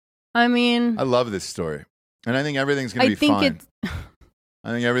together. I mean, I love this story. And I think everything's going to I be think fine. it's. I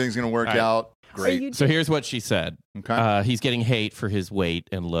think everything's going to work All right. out great. you So here's what she said. Okay. He's getting hate for his weight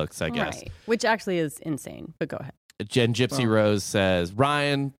and looks, I guess. Right. Which actually is insane, but go ahead. Jen Gypsy Rose says,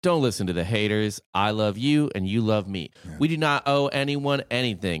 Ryan, don't listen to the haters. I love you and you love me. We do not owe anyone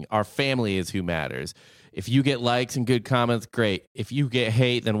anything. Our family is who matters. If you get likes and good comments, great. If you get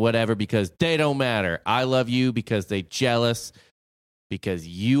hate, then whatever, because they don't matter. I love you because they jealous, because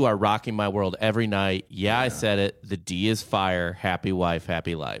you are rocking my world every night. Yeah, I said it. The D is fire. Happy wife,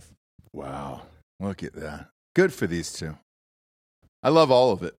 happy life. Wow. Look at that. Good for these two. I love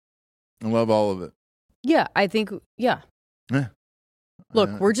all of it. I love all of it. Yeah, I think. Yeah. Yeah. Look,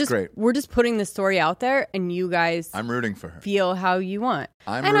 It's great. we're just putting the story out there, and you guys I'm rooting for her. feel how you want.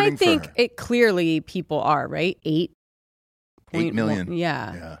 I'm and rooting I think for her. it clearly people are right. 8 million.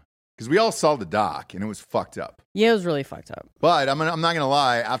 Yeah. Yeah. Because we all saw the doc and it was fucked up. Yeah, it was really fucked up. But I'm not going to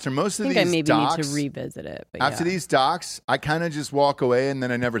lie. After most I of think these I maybe docs, need to revisit it. But after yeah. these docs, I kind of just walk away and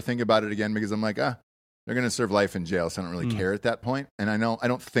then I never think about it again because I'm like, they're going to serve life in jail, so I don't really care at that point. And I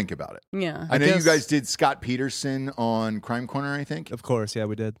don't think about it. Yeah. I know you guess- guys did Scott Peterson on Crime Corner, I think. Of course, yeah,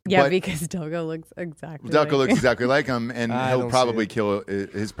 we did. Yeah, but- because Delco looks exactly Delco like looks exactly like him, and I he'll don't probably see kill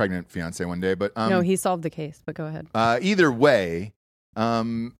his pregnant fiance one day. But no, he solved the case, but go ahead. either way,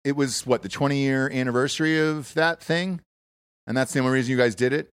 it was the 20-year anniversary of that thing, and that's the only reason you guys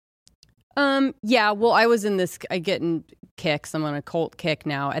did it. Yeah, well, I was in this, I get in kicks. I'm on a cult kick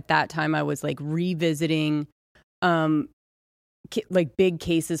now. At that time, I was like revisiting, like big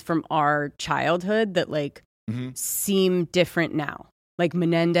cases from our childhood that like Mhm. seem different now. like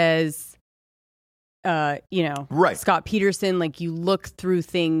Menendez, Right. Scott Peterson. Like you look through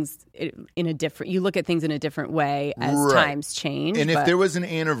things you look at things in a different way as Right. times change. And if but- there was an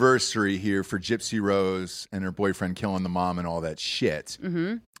anniversary here for Gypsy Rose and her boyfriend killing the mom and all that shit,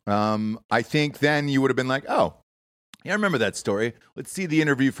 I think then you would have been like, oh, yeah, I remember that story. Let's see the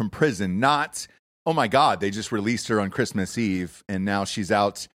interview from prison. Not, oh my God, they just released her on Christmas Eve and now she's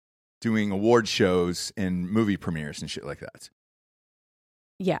out doing award shows and movie premieres and shit like that.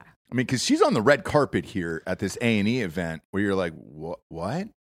 yeah. I mean, because she's on the red carpet here at this A&E event where you're like, what?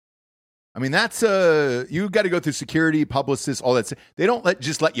 I mean, that's you got to go through security, publicists, all that. They don't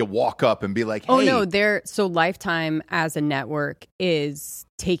just let you walk up and be like, hey. Oh no, so Lifetime as a network is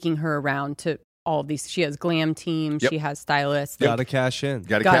taking her around to all these. She has glam teams, Yep. she has stylists. Gotta cash in.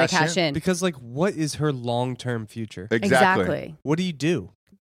 Gotta Gotta cash cash in. Because, like, what is her long-term future? Exactly. What do you do?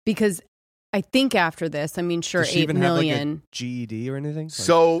 Because I think after this, I mean, sure, Does she 8 even million. have, like, a GED or anything?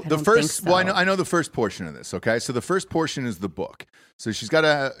 So I the don't first, think so. well, I know the first portion of this. Okay, so the first portion is the book. So she's got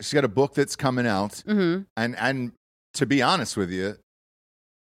a book that's coming out, and to be honest with you,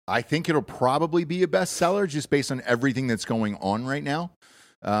 I think it'll probably be a bestseller just based on everything that's going on right now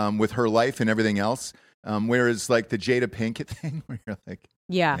with her life and everything else. Whereas like the Jada Pinkett thing, where you're like,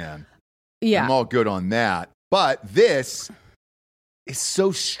 Yeah. man, Yeah. I'm all good on that, but this is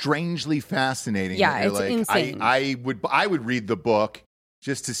so strangely fascinating. Yeah, that you're it's like, insane. I would read the book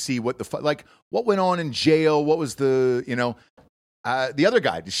just to see what like what went on in jail. What was the the other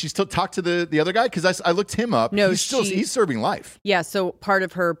guy? Did she still talk to the other guy? Because I looked him up. No, he's serving life. Yeah, so part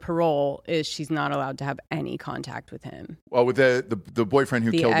of her parole is she's not allowed to have any contact with him. Well, with the boyfriend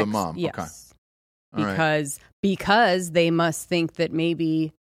who killed the mom. Yes. Okay. All right. Because they must think that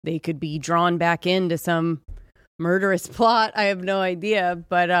maybe they could be drawn back into some murderous plot. I have no idea,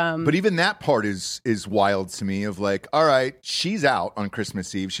 But even that part is wild to me. Of like, all right, she's out on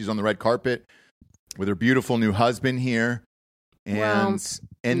Christmas Eve. She's on the red carpet with her beautiful new husband here. And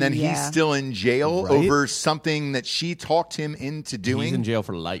then he's yeah. still in jail Right? over something that she talked him into doing. He's in jail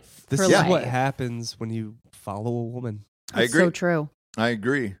for life. This For is life. what happens when you follow a woman. I it's agree. so true. I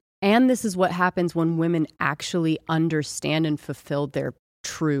agree. And this is what happens when women actually understand and fulfill their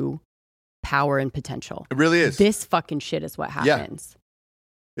true power and potential. It really is. This fucking shit is what happens.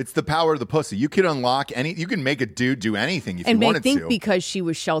 It's the power of the pussy. You can unlock you can make a dude do anything if And you I wanted think to. because she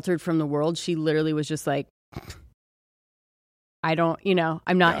was sheltered from the world, she literally was just like, I don't,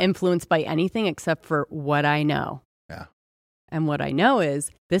 I'm not Yeah. influenced by anything except for what I know. Yeah. And what I know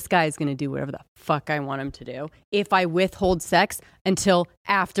is this guy is going to do whatever the fuck I want him to do if I withhold sex until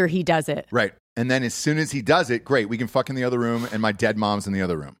after he does it. Right. And then as soon as he does it, great, we can fuck in the other room and my dead mom's in the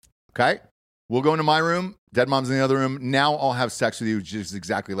other room. Okay? We'll go into my room, dead mom's in the other room. Now I'll have sex with you just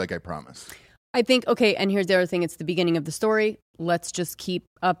exactly like I promised. I think, okay, and here's the other thing. It's the beginning of the story. Let's just keep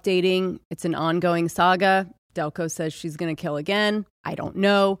updating. It's an ongoing saga. Delco says she's going to kill again. I don't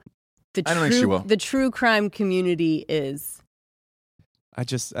know. I don't think she will. The true crime community is I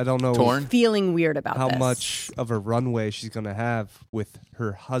don't know Torn? feeling weird about how this. much of a runway she's going to have with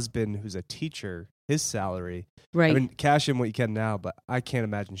her husband, who's a teacher, his salary. Right. I mean, cash in what you can now, but I can't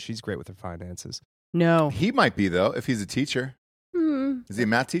imagine she's great with her finances. No. He might be, though, if he's a teacher. Is he a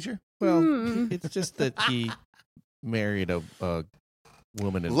math teacher? Well, it's just that he married a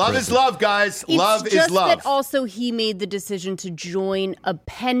woman in Love prison. is love, guys. Love It's just is love. that also he made the decision to join a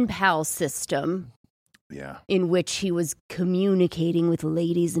pen pal system Yeah. in which he was communicating with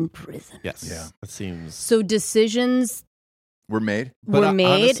ladies in prison. Yes. Yeah. It seems. So decisions We're made. But were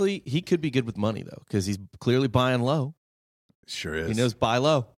made. honestly, he could be good with money, though, because he's clearly buying low. Sure is. He knows buy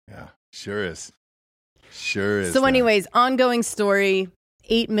low. Yeah. Sure is. Sure is. So, man. anyways, ongoing story.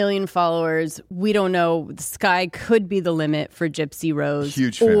 8 million followers. We don't know. The sky could be the limit for Gypsy Rose.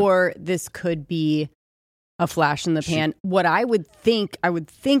 Huge fan. Or this could be a flash in the pan. What I would think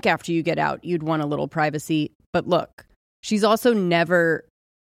after you get out, you'd want a little privacy. But look, she's also never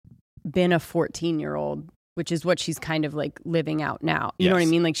been a 14-year-old, which is what she's kind of like living out now. You know what I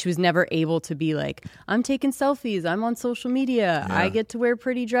Yes. mean? Like she was never able to be like, I'm taking selfies. I'm on social media. Yeah. I get to wear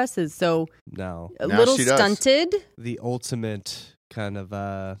pretty dresses. So No. a Now little she does. stunted. The ultimate kind of,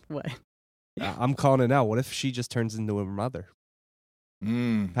 What? I'm calling it now. What if she just turns into a mother?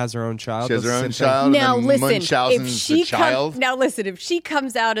 Mm. Has her own child? She has does her the own same thing? child. Now and then listen, Munchausen's if she the child. if she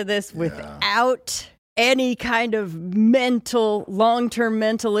comes out of this without any kind of long-term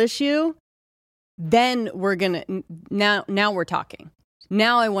mental issue, then we're gonna now we're talking.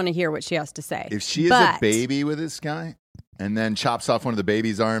 Now I want to hear what she has to say. If she is a baby with this guy and then chops off one of the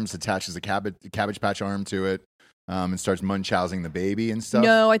baby's arms, attaches a cabbage patch arm to it, and starts munchausening the baby and stuff.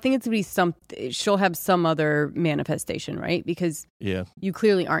 No, I think it's going to be she'll have some other manifestation, right? Because you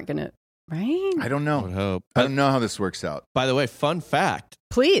clearly aren't going to, right? I don't know. I would hope. I don't know how this works out. By the way, fun fact.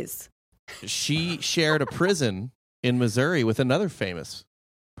 Please. She shared a prison in Missouri with another famous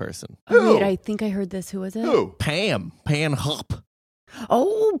person. Oh, wait, I think I heard this. Who was it? Who? Pam Hupp.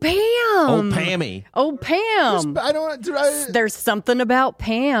 Oh, Pam. Oh, Pammy. Oh, Pam. There's something about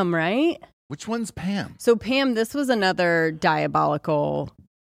Pam, right? Which one's Pam? So Pam, this was another diabolical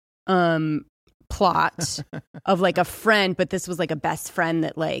plot of like a friend, but this was like a best friend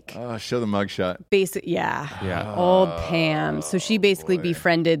that like show the mugshot. Yeah. Old Pam. So she basically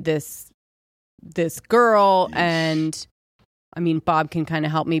befriended this girl. Yeesh. And I mean, Bob can kind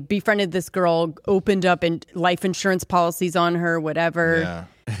of help me. Befriended this girl, opened up life insurance policies on her, whatever. Yeah.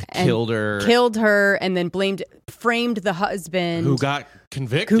 Killed her, and then framed the husband who got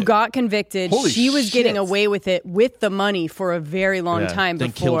convicted. Holy she was shit. getting away with it with the money for a very long time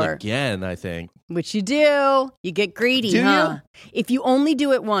then before. Killed again, I think. Which you do. You get greedy, huh? If you only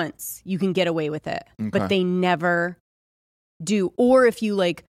do it once, you can get away with it. Okay. But they never do. Or if you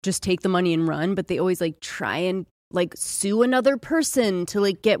like just take the money and run, but they always like try and like sue another person to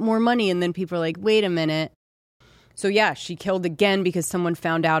like get more money, and then people are like, wait a minute. So yeah, she killed again because someone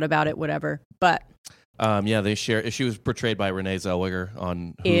found out about it, whatever. But they share. She was portrayed by Renee Zellweger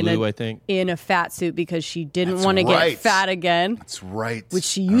on Hulu, I think, in a fat suit because she didn't want to get fat again. That's right. Which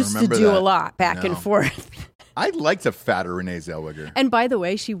she used to do a lot back and forth. I liked a fatter Renee Zellweger. And by the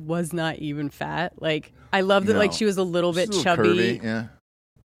way, she was not even fat. Like I love that. Like she was a little bit chubby. Curvy, yeah.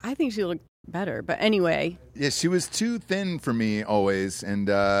 I think she looked better, but anyway. Yeah, she was too thin for me always, and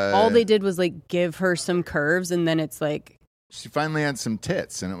all they did was like give her some curves, and then it's like she finally had some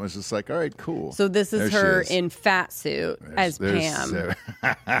tits, and it was just like, all right, cool. So this is her in fat suit as Pam.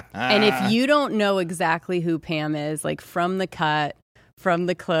 And if you don't know exactly who Pam is, like from the cut, from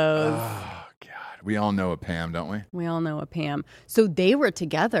the clothes. Oh God, we all know a Pam, don't we? We all know a Pam. So they were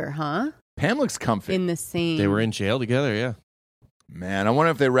together, huh? Pam looks comfy. In the same. They were in jail together, yeah. Man, I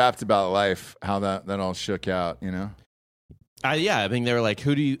wonder if they rapped about life, how that all shook out, you know? I mean, they were like,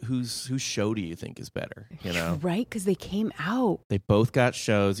 whose show do you think is better? You know, right? Because they came out. They both got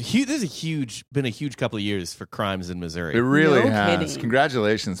shows. There's been a huge couple of years for crimes in Missouri. It really No has. kidding.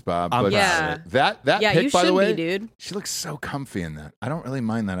 Congratulations, Bob. I'm But Yeah. that Yeah, pic, you by the should way, be, dude. she looks so comfy in that. I don't really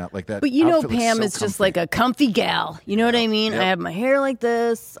mind that out like that. But you know, outfit looks Pam so is just comfy. like a comfy gal. You know what I mean? Yep. I have my hair like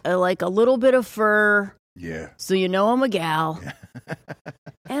this. I like a little bit of fur. Yeah. So you know I'm a gal.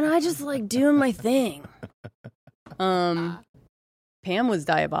 And I just like doing my thing. Pam was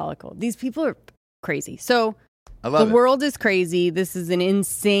diabolical. These people are crazy. So I love the it. world is crazy. This is an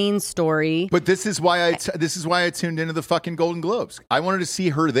insane story. But this is why I tuned into the fucking Golden Globes. I wanted to see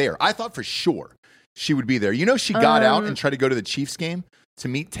her there. I thought for sure she would be there. You know, she got out and tried to go to the Chiefs game to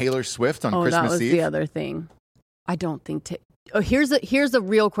meet Taylor Swift on Christmas that was Eve. the other thing. I don't think. Here's a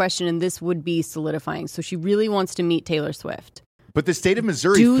real question, and this would be solidifying. So she really wants to meet Taylor Swift. But the state of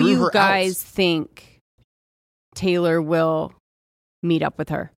Missouri Do threw you her guys out. think Taylor will meet up with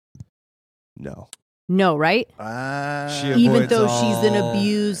her? No. No, right? She Even avoids though she's an all-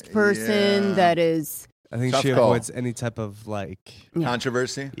 abused person that is. I think Tough she call. avoids any type of like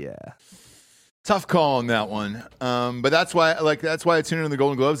Controversy. Yeah. Tough call on that one. But that's why I tuned into the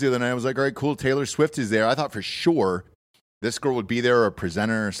Golden Globes the other night. I was like, all right, cool. Taylor Swift is there. I thought for sure this girl would be there, or a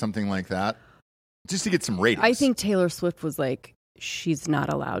presenter or something like that, just to get some ratings. I think Taylor Swift was like, she's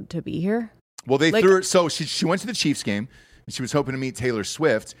not allowed to be here. Well, they threw her. So she went to the Chiefs game, and she was hoping to meet Taylor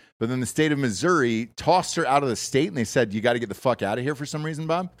Swift. But then the state of Missouri tossed her out of the state, and they said, you got to get the fuck out of here for some reason,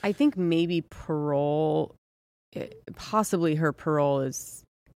 Bob? I think maybe parole, possibly her parole is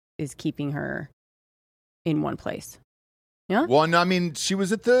keeping her in one place. Yeah. Well, no, I mean, she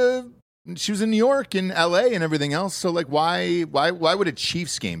was in New York and LA and everything else. So like, why would a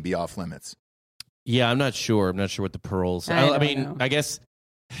Chiefs game be off limits? Yeah, I'm not sure. I'm not sure what the paroles. I I mean, don't know. I guess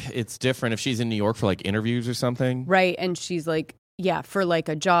it's different if she's in New York for like interviews or something. Right. And she's like, yeah, for like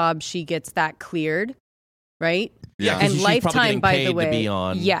a job, she gets that cleared. Right. Yeah. 'cause And she's probably Lifetime, getting by paid the way, to be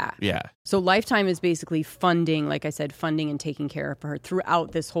on. yeah. So Lifetime is basically funding, like I said, funding and taking care of her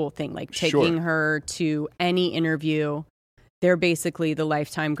throughout this whole thing, like taking her to any interview. They're basically, the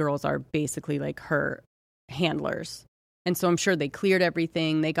Lifetime girls are basically like her handlers. And so I'm sure they cleared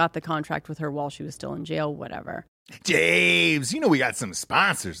everything. They got the contract with her while she was still in jail, whatever. James, you know we got some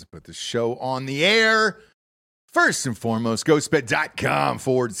sponsors to put the show on the air. First and foremost,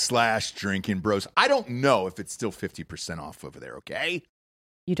 ghostbed.com/drinking bros. I don't know if it's still 50% off over there, okay?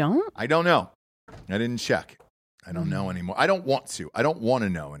 You don't? I don't know. I didn't check. I don't know anymore. I don't want to. I don't want to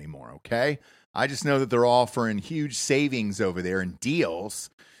know anymore, okay? I just know that they're offering huge savings over there and deals.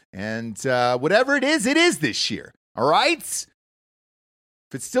 And whatever it is this year. All right? If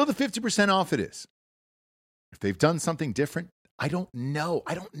it's still the 50% off, it is. If they've done something different, I don't know.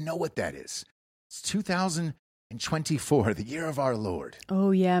 I don't know what that is. It's 2024, the year of our Lord.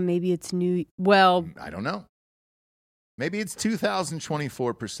 Oh, yeah, maybe it's new. Well, I don't know. Maybe it's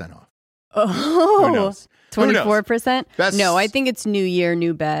 2024% off. oh, Who knows? 24%? That's- No, I think it's new year,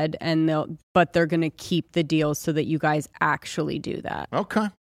 new bed, but they're going to keep the deals so that you guys actually do that. Okay.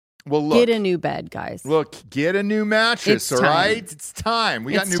 Well, look. Get a new bed, guys. Look, get a new mattress, It's all time. right? It's time.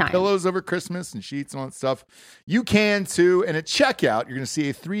 We got It's new time. pillows over Christmas and sheets and all that stuff. You can too. And at checkout, you're going to see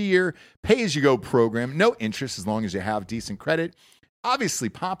a 3-year pay-as-you-go program. No interest as long as you have decent credit. Obviously,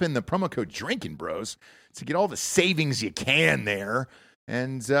 pop in the promo code Drinking Bros to get all the savings you can there.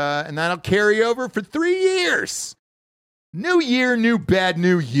 And that'll carry over for 3 years. New year, new bed,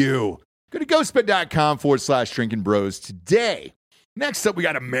 new you. Go to ghostbed.com/Drinking Bros today. Next up, we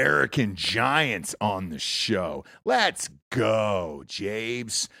got American Giants on the show. Let's go,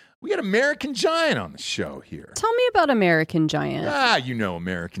 Jabes. We got American Giant on the show here. Tell me about American Giant. You know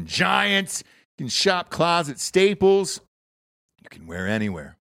American Giants. You can shop closet staples. You can wear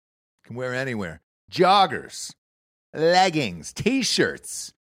anywhere. You can wear anywhere. Joggers, leggings,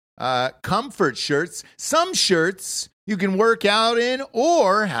 T-shirts, comfort shirts. Some shirts you can work out in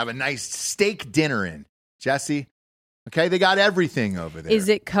or have a nice steak dinner in. Jesse? Okay, they got everything over there. Is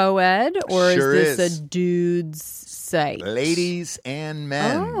it co-ed or Sure is this is. a dude's site? Ladies and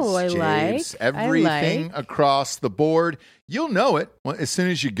men's. Oh, I Jabes. like. Everything I like. across the board. You'll know it as soon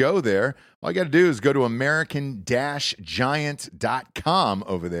as you go there. All you got to do is go to American-Giant.com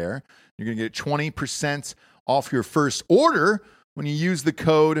over there. You're going to get 20% off your first order when you use the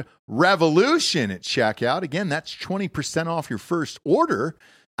code REVOLUTION at checkout. Again, that's 20% off your first order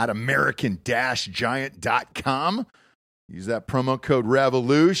at American-Giant.com. Use that promo code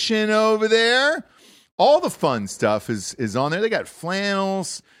REVOLUTION over there. All the fun stuff is on there. They got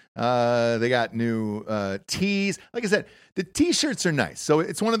flannels. They got new tees. Like I said, the T-shirts are nice. So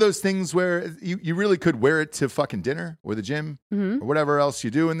it's one of those things where you really could wear it to fucking dinner or the gym or whatever else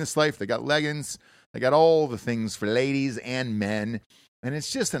you do in this life. They got leggings. They got all the things for ladies and men. And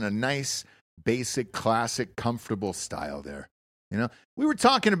it's just in a nice, basic, classic, comfortable style there. You know, we were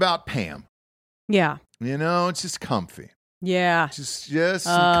talking about Pam. Yeah. You know, it's just comfy. Yeah. Just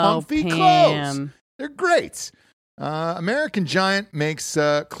some comfy Pam. clothes. They're great. American Giant makes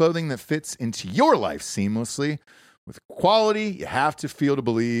clothing that fits into your life seamlessly. With quality, you have to feel to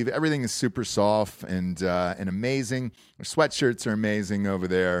believe. Everything is super soft and amazing. Their sweatshirts are amazing over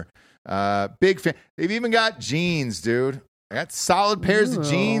there. Big fan. They've even got jeans, dude. I got solid pairs of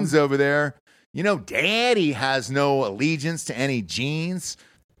jeans over there. You know, Daddy has no allegiance to any jeans.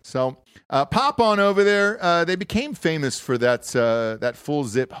 So pop on over there. They became famous for that full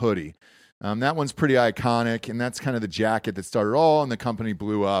zip hoodie. That one's pretty iconic, and that's kind of the jacket that started all, and the company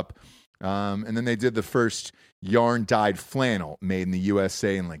blew up. And then they did the first yarn-dyed flannel made in the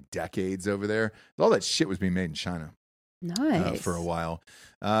USA in like decades over there. All that shit was being made in China Nice. for a while.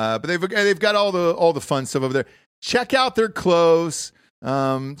 But they've got all the fun stuff over there. Check out their clothes.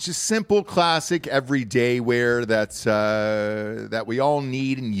 Just simple, classic, everyday wear that we all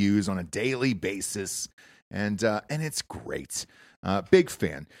need and use on a daily basis, and it's great. Big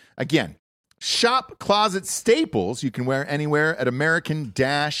fan. Again, shop closet staples you can wear anywhere at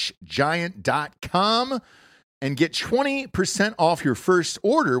American-Giant.com and get 20% off your first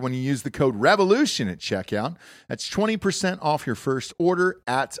order when you use the code REVOLUTION at checkout. That's 20% off your first order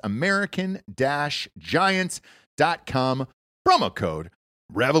at American-Giant.com. Promo code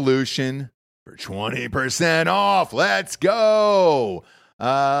REVOLUTION for 20% off. Let's go.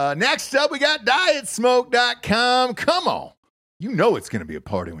 Next up, we got DietSmoke.com. Come on. You know it's going to be a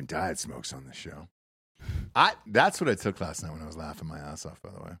party when Diet Smoke's on the show. That's what I took last night when I was laughing my ass off, by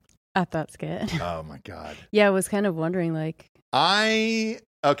the way. At that skit. Oh, my God. Yeah, I was kind of wondering, like.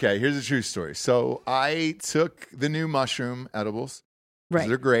 Okay, here's a true story. So I took the new mushroom edibles. Right.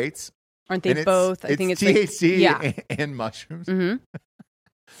 They're great. Aren't they And both? I think it's THC like, and mushrooms. Mm-hmm.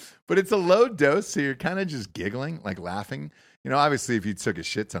 But it's a low dose, so you're kind of just giggling, like laughing. You know, obviously, if you took a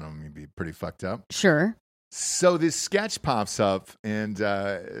shit ton of them, you'd be pretty fucked up. Sure. So this sketch pops up, and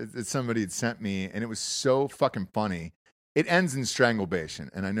somebody had sent me, and it was so fucking funny. It ends in strangulation,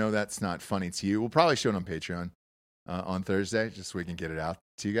 and I know that's not funny to you. We'll probably show it on Patreon on Thursday, just so we can get it out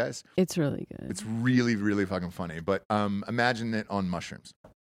to you guys. It's really good. It's really, really fucking funny. But imagine it on mushrooms.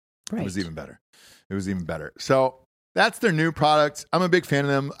 right. It was even better. So that's their new product. I'm a big fan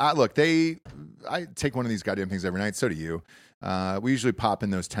of them. Look, I take one of these goddamn things every night. So do you. We usually pop in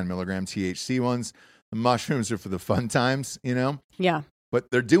those 10 milligram THC ones. The mushrooms are for the fun times, you know? Yeah. But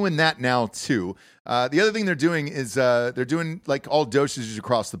they're doing that now too. The other thing they're doing is they're doing like all dosages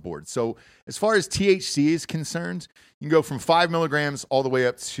across the board. So as far as THC is concerned, you can go from 5 milligrams all the way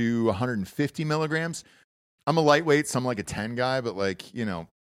up to 150 milligrams. I'm a lightweight, so I'm like a 10 guy, but like, you know,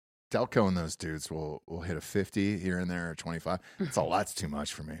 Delco and those dudes will hit a 50 here and there or 25. That's too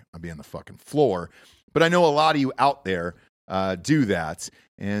much for me. I'll be on the fucking floor. But I know a lot of you out there do that.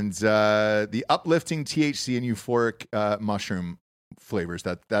 And the uplifting THC and euphoric mushroom flavors,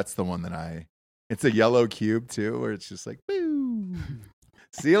 that's the one that it's a yellow cube too, where it's just like, woo.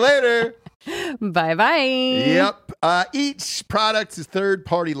 See you later. Bye-bye. Yep. Each product is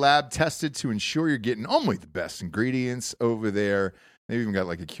third-party lab tested to ensure you're getting only the best ingredients over there. They've even got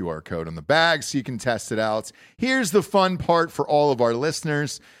like a QR code on the bag so you can test it out. Here's the fun part for all of our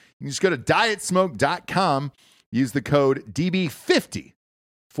listeners. You can just go to dietsmoke.com, use the code DB50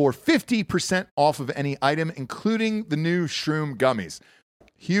 for 50% off of any item, including the new shroom gummies.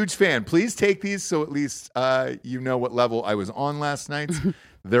 Huge fan. Please take these so at least you know what level I was on last night.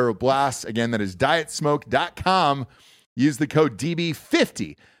 They're a blast. Again, that is dietsmoke.com. Use the code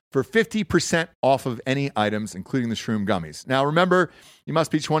DB50 for 50% off of any items, including the shroom gummies. Now, remember, you must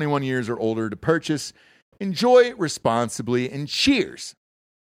be 21 years or older to purchase. Enjoy responsibly, and cheers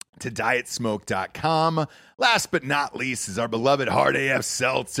to dietsmoke.com. Last but not least is our beloved Hard AF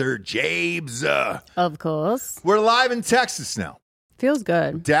Seltzer, Jabes. Of course. We're live in Texas now. Feels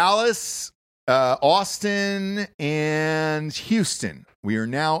good. Dallas, Austin, and Houston. We are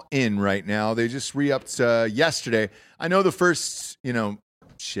now in right now. They just re-upped yesterday. I know the first,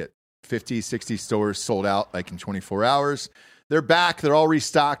 50, 60 stores sold out like in 24 hours. They're back. They're all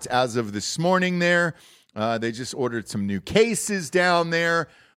restocked as of this morning there. They just ordered some new cases down there.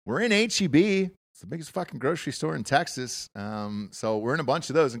 We're in H-E-B. It's the biggest fucking grocery store in Texas. So we're in a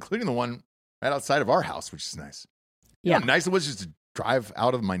bunch of those, including the one right outside of our house, which is nice. Yeah. You know how nice it was just to drive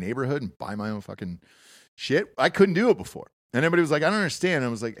out of my neighborhood and buy my own fucking shit. I couldn't do it before. And everybody was like, I don't understand. And I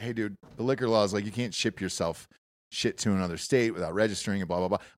was like, hey, dude, the liquor law is like, you can't ship yourself shit to another state without registering and blah, blah,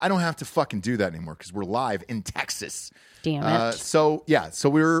 blah. I don't have to fucking do that anymore because we're live in Texas. Damn it. So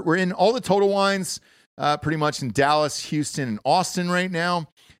we're in all the Total Wines pretty much in Dallas, Houston, and Austin right now.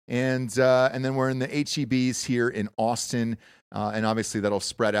 And then we're in the H-E-Bs here in Austin. And obviously that'll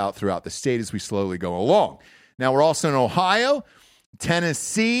spread out throughout the state as we slowly go along. Now we're also in Ohio,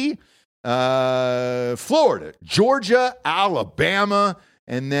 Tennessee, Florida, Georgia, Alabama,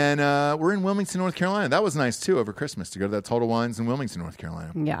 and then we're in Wilmington, North Carolina. That was nice, too, over Christmas to go to that Total Wines in Wilmington, North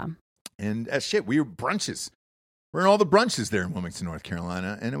Carolina. Yeah. And we were brunches. We're in all the brunches there in Wilmington, North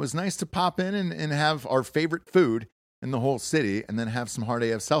Carolina, and it was nice to pop in and have our favorite food in the whole city and then have some Hard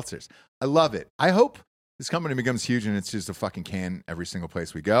AF seltzers. I love it. I hope this company becomes huge and it's just a fucking can every single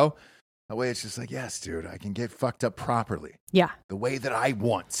place we go. That way it's just like, yes, dude, I can get fucked up properly. Yeah. The way that I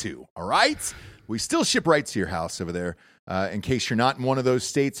want to. All right? We still ship right to your house over there in case you're not in one of those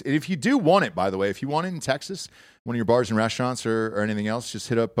states. And if you do want it, by the way, if you want it in Texas, one of your bars and restaurants or anything else, just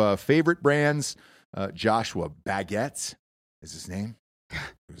hit up Favorite Brands. Joshua Baguette is his name.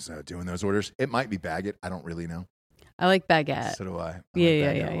 Who's doing those orders. It might be Baguette. I don't really know. I like baguette. So do I.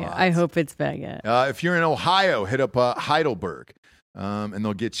 Yeah. I hope it's baguette. If you're in Ohio, hit up Heidelberg. And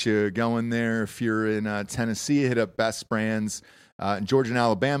they'll get you going there. If you're in Tennessee, hit up Best Brands. In Georgia and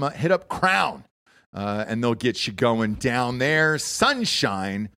Alabama, hit up Crown. And they'll get you going down there.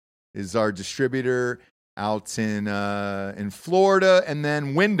 Sunshine is our distributor out in Florida. And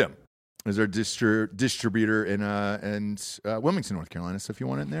then Wyndham is our distributor in Wilmington, North Carolina. So if you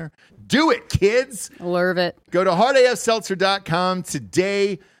want it in there, do it, kids. Love it. Go to hardafseltzer.com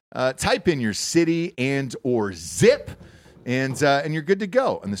today. Type in your city and or zip. And you're good to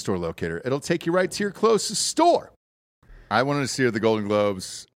go in the store locator. It'll take you right to your closest store. I wanted to see her the Golden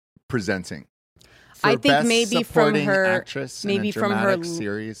Globes presenting. I think Best maybe from her actress in a dramatic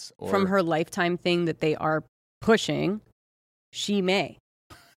series from her Lifetime thing that they are pushing, she may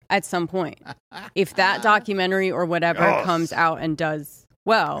at some point. If that documentary or whatever comes out and does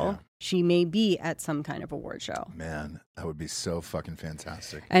well, she may be at some kind of award show. Man, that would be so fucking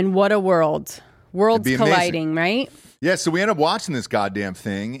fantastic. And what a world. Worlds colliding, right? Yeah, so we ended up watching this goddamn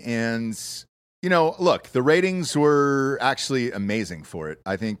thing, and, look, the ratings were actually amazing for it.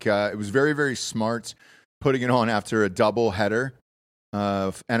 I think it was very, very smart putting it on after a double header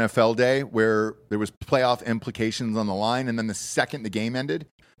of NFL Day where there was playoff implications on the line, and then the second the game ended,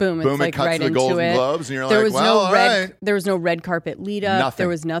 boom, it's like it cuts right to the into Golden it. Globes, and you're There like, was well, no red. right. There was no red carpet lead up. Nothing. There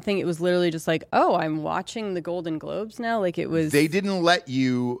was nothing. It was literally just like, oh, I'm watching the Golden Globes now. Like it was. They didn't let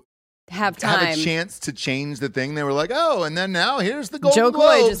you have have time. a chance to change the thing. They were like, oh, and then now here's the Golden Joe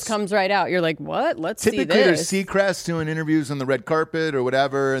Globes. Coy just comes right out. You're like, what? Let's see Typically, this. there's Seacrest doing interviews on the red carpet or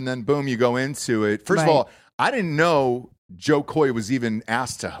whatever, and then boom, you go into it. First of Right. all, I didn't know Joe Coy was even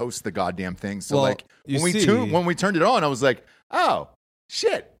asked to host the goddamn thing. So Well, like you when we turned it on, I was like, oh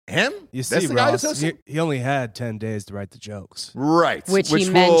shit, him? You That's see, the guy who's Ross, hosting? he only had 10 days to write the jokes. Right. which he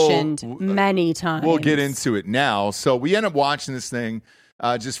we'll- mentioned many times. We'll get into it now. So we end up watching this thing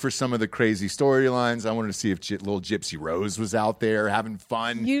just for some of the crazy storylines. I wanted to see if little Gypsy Rose was out there having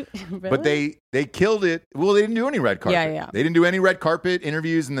fun. Really? But they killed it. Well, they didn't do any red carpet. Yeah. They didn't do any red carpet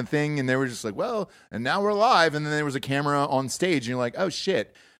interviews and the thing. And they were just like, well, and now we're live. And then there was a camera on stage. And you're like, oh,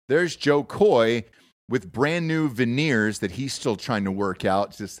 shit. There's Joe Coy with brand new veneers that he's still trying to work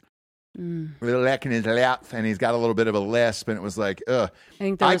out. Just licking his lap. And he's got a little bit of a lisp. And it was like, ugh. I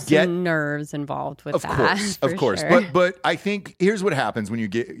think there was some nerves involved with that. Of course. Sure. But I think here's what happens when you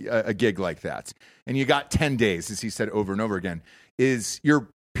get a gig like that, and you got 10 days, as he said over and over again, is your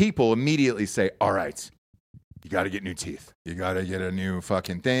people immediately say, all right, you got to get new teeth. You got to get a new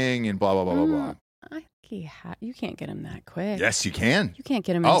fucking thing and blah, blah, blah, blah, blah. I think you can't get him that quick. Yes, you can. You can't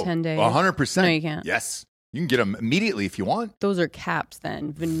get him in 10 days. 100%. No, you can't. Yes. You can get them immediately if you want. Those are caps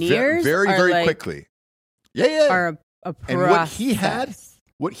then. Veneers Very, are very like, quickly. Yeah. are a process. And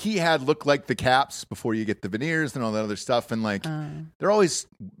what he had looked like the caps before you get the veneers and all that other stuff. And like, they're always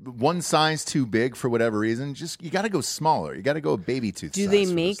one size too big for whatever reason. Just, you got to go smaller. You got to go baby tooth Do size they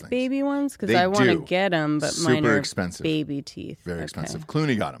for make those things. baby ones? Because They I want to do. get them, but mine Super are expensive. baby teeth. Very Okay. expensive.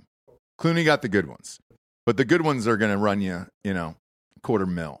 Clooney got them. Clooney got the good ones. But the good ones are going to run you,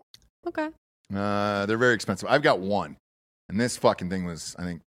 $250,000. Okay. They're very expensive. I've got one. And this fucking thing was, I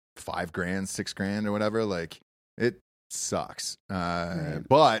think, $5,000, $6,000 or whatever. Like, it sucks.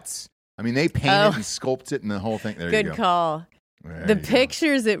 But, I mean, they paint it and sculpt it and the whole thing. There you Good go. call. There The you go.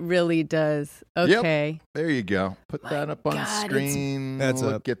 pictures, it really does. Okay. There you go. Put that up on the God, screen. That's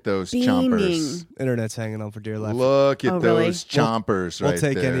Look at those beaming. chompers. Internet's hanging on for dear life. Look at Oh, really? those chompers We'll right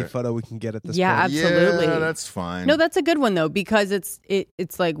take there. any photo we can get at this Yeah, point. absolutely. Yeah, that's fine. No, that's a good one though, because it's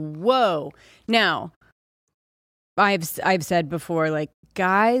like, whoa. Now, I've said before, like,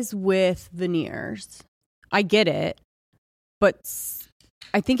 guys with veneers, I get it, but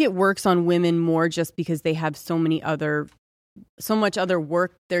I think it works on women more just because they have so much other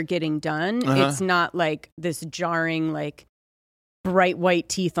work they're getting done. It's not like this jarring, like, bright white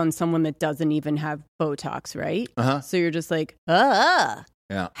teeth on someone that doesn't even have Botox, right? So you're just like, Yeah.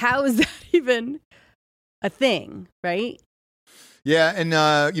 how is that even a thing, right? Yeah, and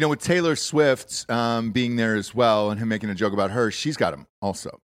with Taylor Swift being there as well and him making a joke about her, she's got him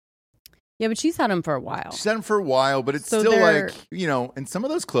also. Yeah, but she's had them for a while. She's had him for a while, but it's So still they're- like, and some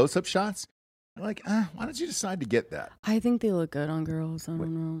of those close-up shots, I'm like, why did you decide to get that? I think they look good on girls. I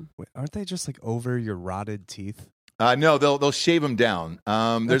don't know. Wait, aren't they just like over your rotted teeth? No, they'll shave them down.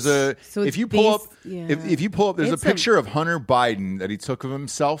 There's So if it's you pull up, yeah. if you pull up, there's It's a picture of Hunter Biden that he took of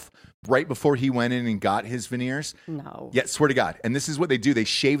himself right before he went in and got his veneers. No. Yeah, swear to God. And this is what they do. They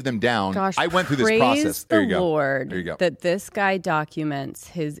shave them down. Gosh, I went through this praise process. There you the go. Lord There you go. that this guy documents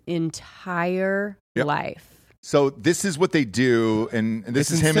his entire Yep. life. So this is what they do, and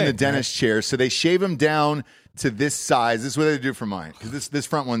this It's is him in the insane, dentist chair. So they shave him down to this size. This is what they do for mine, because this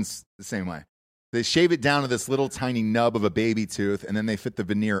front one's the same way. They shave it down to this little tiny nub of a baby tooth, and then they fit the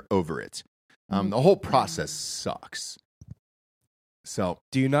veneer over it. The whole process sucks. So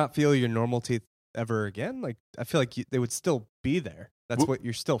Do you not feel your normal teeth ever again? Like, I feel like they would still be there. That's what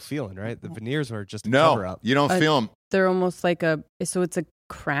you're still feeling, right? The veneers are just a cover no, up. you don't feel them. They're almost like it's a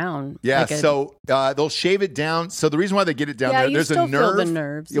crown. Yeah, Like so they'll shave it down. So the reason why they get it down Yeah, there, you there's still a feel nerve. the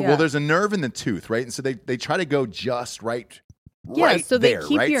nerves, Well, yeah. there's a nerve in the tooth, right? And so they try to go just right. Yeah, right so they there,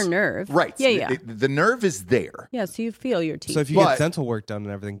 keep right? your nerve. Right. Yeah, yeah. The nerve is there. Yeah, so you feel your teeth. So if you But- get dental work done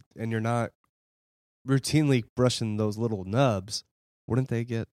and everything, and you're not routinely brushing those little nubs, wouldn't they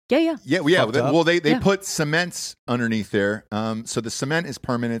get? yeah. Fucked up. Well, they Yeah. put cement underneath there. So the cement is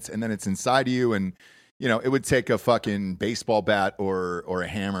permanent, and then it's inside you, and it would take a fucking baseball bat or a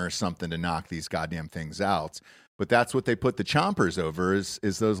hammer or something to knock these goddamn things out. But that's what they put the chompers over is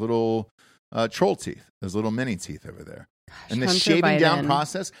those little troll teeth, those little mini teeth over there. And the Hunter shaving down Biden.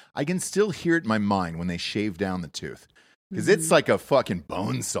 process, I can still hear it in my mind when they shave down the tooth, because it's like a fucking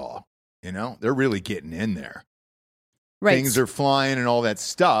bone saw. They're really getting in there. Right. Things are flying and all that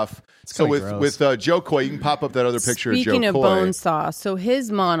stuff. It's So kinda with gross. Joe Coy, you can pop up that other picture Speaking of of Joe Coy. bone saw, so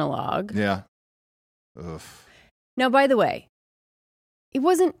his monologue. Yeah. Ugh. Now, by the way, it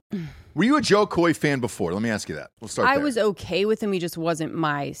wasn't. Were you a Joe Coy fan before? Let me ask you that. We'll start I there. was okay with him. He just wasn't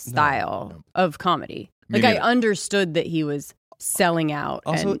my style no. of comedy. Me Like, I neither. understood that he was selling out.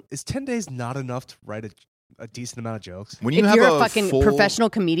 Also, And is 10 days not enough to write a decent amount of jokes? When you if have you're a fucking full, professional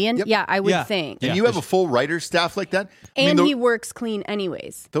comedian, Yep. yeah, I would Yeah. think. and you have a full writer's staff like that, And the, he works clean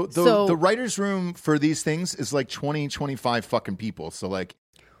anyways. the writer's room for these things is like 20, 25 fucking people. So like,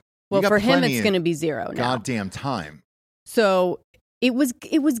 you Well, got for him, plenty it's of going to be 0 now. goddamn time. So it was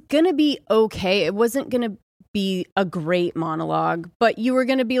going to be okay. It wasn't going to be a great monologue, but you were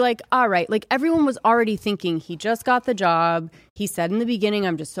going to be like, all right, like everyone was already thinking he just got the job. He said in the beginning,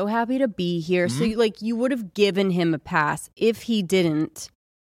 I'm just so happy to be here. So you would have given him a pass if he didn't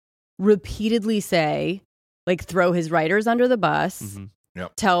repeatedly say, like, throw his writers under the bus,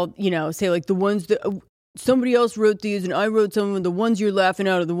 Yep. tell, say like the ones that somebody else wrote these and I wrote some of the ones you're laughing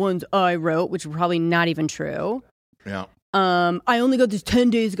out are the ones I wrote, which were probably not even true. Yeah. I only got this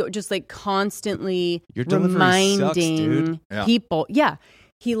 10 days ago, just like constantly Your delivery sucks, reminding dude. Yeah. people. Yeah.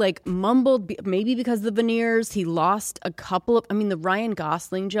 He like mumbled, maybe because of the veneers, he lost a couple of, the Ryan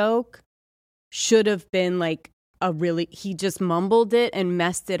Gosling joke should have been like he just mumbled it and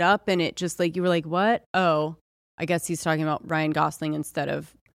messed it up. And it just like, you were like, what? Oh, I guess he's talking about Ryan Gosling instead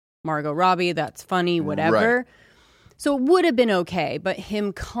of Margot Robbie. That's funny, whatever. Right. So it would have been okay. But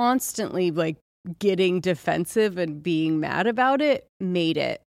him constantly like getting defensive and being mad about it made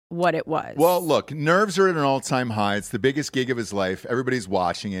it what it was. Well, look, nerves are at an all-time high. It's the biggest gig of his life. Everybody's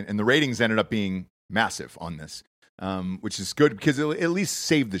watching it, and the ratings ended up being massive on this, which is good because it at least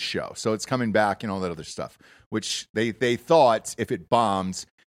saved the show. So it's coming back and all that other stuff, which they thought if it bombed,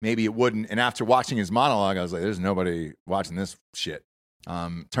 maybe it wouldn't. And after watching his monologue, I was like, there's nobody watching this shit.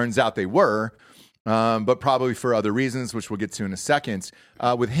 Turns out they were, but probably for other reasons, which we'll get to in a second.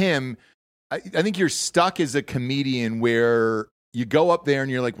 With him, I think you're stuck as a comedian where you go up there and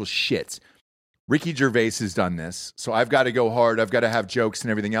you're like, well, shit. Ricky Gervais has done this, so I've got to go hard. I've got to have jokes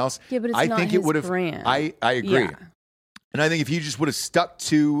and everything else. Yeah, but it's I not think his it would have. brand. I agree, Yeah. and I think if you just would have stuck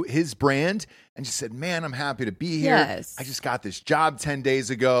to his brand and just said, "Man, I'm happy to be here. Yes. I just got this job 10 days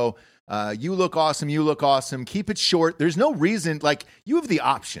ago. You look awesome. You look awesome. Keep it short. There's no reason. Like you have the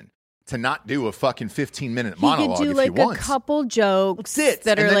option to not do a fucking 15-minute monologue he could do if like you want. a couple jokes That's it.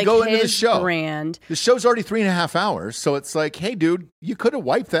 that And are then like go into the his show. brand. The show's already 3.5 hours, so it's like, hey, dude, you could have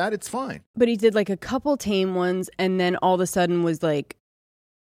wiped that. It's fine. But he did like a couple tame ones and then all of a sudden was like,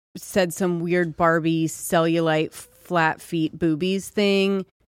 said some weird Barbie cellulite flat feet boobies thing.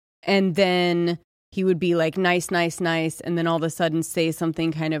 And then he would be like, nice, nice, nice. And then all of a sudden say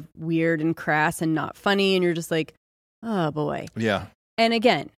something kind of weird and crass and not funny. And you're just like, oh boy. Yeah. And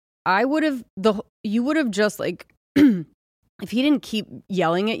again, you would have just like, if he didn't keep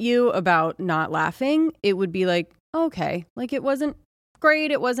yelling at you about not laughing, it would be like, okay, like it wasn't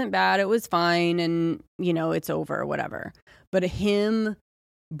great, it wasn't bad, it was fine, and it's over, whatever. But him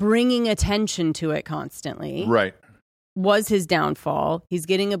bringing attention to it constantly Right. was his downfall. He's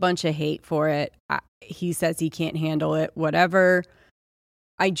getting a bunch of hate for it. He says he can't handle it, whatever.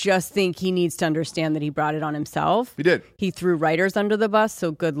 I just think he needs to understand that he brought it on himself. He did. He threw writers under the bus,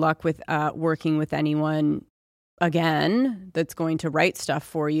 so good luck with working with anyone again that's going to write stuff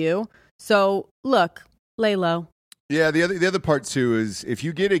for you. So look, lay low. Yeah, the other part too is if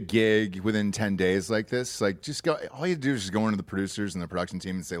you get a gig within 10 days like this, like just go. All you do is just go into the producers and the production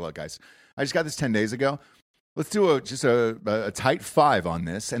team and say, "Look, guys, I just got this 10 days ago. Let's do a tight 5 on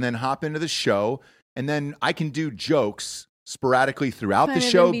this, and then hop into the show, and then I can do jokes sporadically throughout Kind the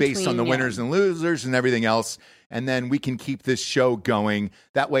of show in based on the between, winners and losers and everything else, and then we can keep this show going.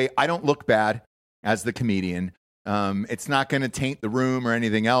 That way, I don't look bad as the comedian." It's not going to taint the room or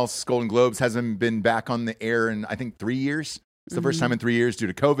anything else. Golden Globes hasn't been back on the air in, I think, 3 years. It's the first time in 3 years due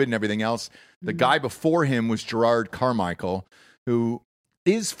to COVID and everything else. The guy before him was Gerard Carmichael, who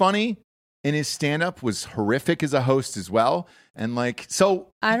is funny in his stand-up, was horrific as a host as well. And so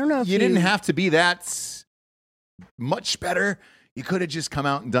I don't know if you didn't have to be that much better. You could have just come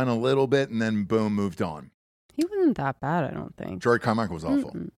out and done a little bit and then boom, moved on. He wasn't that bad, I don't think. Gerard Carmichael was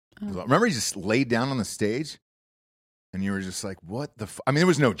awful. Mm-mm. Remember he just laid down on the stage? And you were just like, what the I mean, there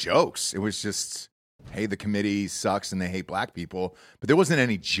was no jokes. It was just, hey, the committee sucks and they hate black people. But there wasn't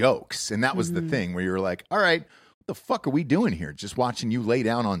any jokes. And that was the thing where you were like, all right, what the fuck are we doing here? Just watching you lay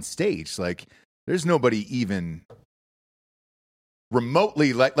down on stage. Like, there's nobody even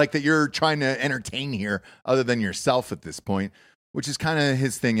remotely like that you're trying to entertain here other than yourself at this point, which is kind of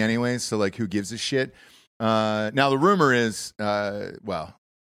his thing anyway. So, like, who gives a shit? Now, the rumor is, well,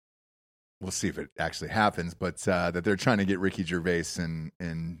 we'll see if it actually happens, but that they're trying to get Ricky Gervais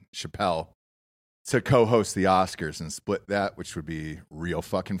and Chappelle to co-host the Oscars and split that, which would be real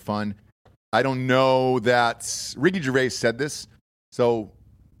fucking fun. I don't know that Ricky Gervais said this, so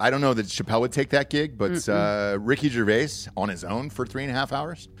I don't know that Chappelle would take that gig, but Ricky Gervais on his own for 3.5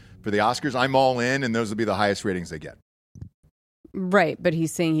 hours for the Oscars, I'm all in, and those will be the highest ratings they get. Right, but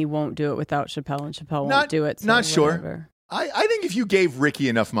he's saying he won't do it without Chappelle, and Chappelle won't do it. So not sure. whatever. I think if you gave Ricky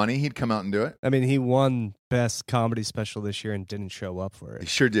enough money, he'd come out and do it. I mean, he won Best Comedy Special this year and didn't show up for He it.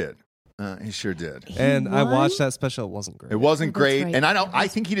 sure did. He sure did. And I won? watched that special. It wasn't great. It wasn't That's great, right. and I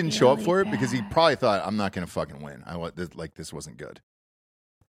It think he didn't show up really for it because he bad. probably thought, I'm not going to fucking win. This wasn't good.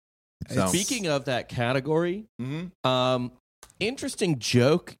 So. Speaking of that category, Mhm. interesting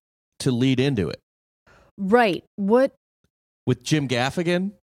joke to lead into it Right. What with Jim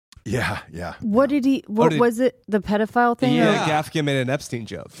Gaffigan. Yeah. did he? What was it? The pedophile thing? Yeah. Or- Gaffigan made an Epstein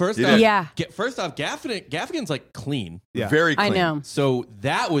joke. First He off, did. Yeah. First off, Gaffigan's like clean. Yeah. Very I clean. know. So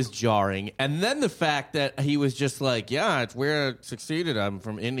that was jarring. And then the fact that he was just like, yeah, it's where I succeeded. I'm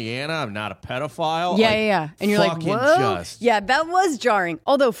from Indiana. I'm not a pedophile. Yeah, Like, yeah. And you're like, fucking whoa. just. Yeah, that was jarring.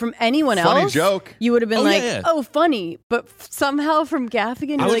 Although from anyone Funny else, joke. you would have been Oh, like, yeah. oh, funny. But somehow from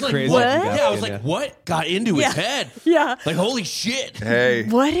Gaffigan, I you're was like, crazy what? from Yeah, I was Gaffigan, like, what got into his head? Yeah. Like, holy shit. Hey.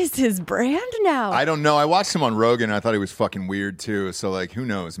 What is his brand now? I don't know. I watched him on Rogan. And I thought he was fucking weird too. So like, who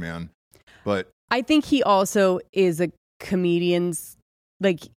knows, man? But I think he also is a comedian's,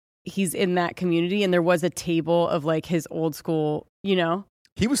 like, he's in that community, and there was a table of like his old school,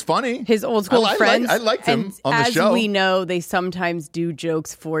 he was funny. his old school friends. I liked him and on the as show. we know, they sometimes do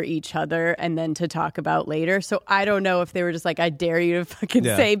jokes for each other and then to talk about later. So I don't know if they were just like, I dare you to fucking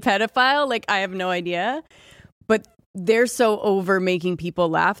Yeah. say pedophile. Like, I have no idea. But they're so over making people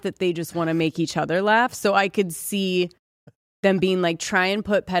laugh that they just want to make each other laugh. So I could see them being like, try and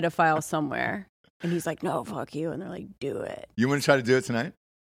put pedophile somewhere. And he's like, no, fuck you. And they're like, do it. You want to try to do it tonight?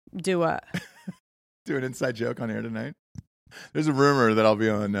 Do what? Do an inside joke on air tonight? There's a rumor that I'll be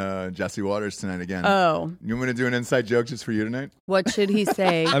on Jesse Waters tonight again. Oh, You want to do an inside joke just for you tonight? what should he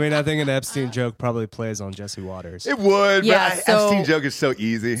say? I mean, I think an Epstein joke probably plays on Jesse Waters. It would, Yeah, but so- Epstein joke is so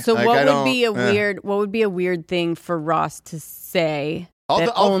easy. So Like, what I would don't- be a eh. weird thing for Ross to say I'll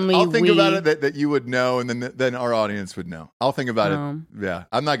that only I'll think we about it that you would know, and then our audience would know. I'll think about Um, it. Yeah,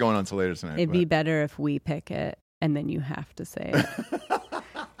 I'm not going on till later tonight. It'd be better if we pick it and then you have to say it.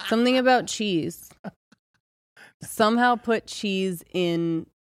 Something about cheese. Somehow put cheese in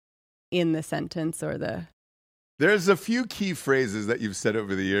the sentence or the. There's a few key phrases that you've said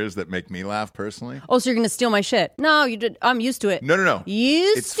over the years that make me laugh personally. Oh, so you're gonna steal my shit? No, you did. I'm used to it. No.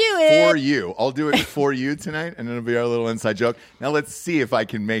 Used It's to it. for you. I'll do it for you tonight, and it'll be our little inside joke. Now let's see if I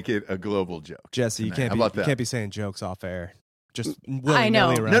can make it a global joke. Jesse, you tonight. can't How be about you that? can't be saying jokes off air. Just I know.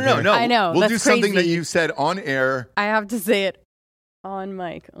 willy-nilly around No. here. I know, We'll that's do something that crazy. you said on air. I have to say it on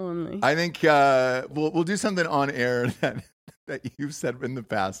mic only. I think we'll do something on air that you've said in the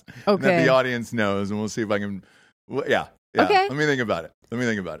past, and that Okay. the audience knows, and we'll see if I can. Well, yeah. Okay. Let me think about it. Then I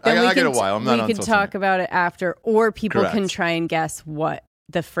we get a can while. I'm not we on can till talk tonight. about it after, or people can Correct. try and guess what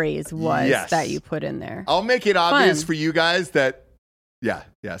the phrase was Yes. that you put in there. I'll make it obvious Fun. for you guys that, yeah,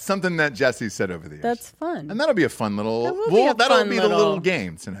 something that Jesse said over the years. That's fun. And that'll be a fun little. That will be a that'll fun be the little- little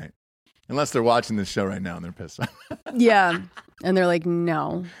game tonight. Unless they're watching this show right now and they're pissed off. Yeah. And they're like,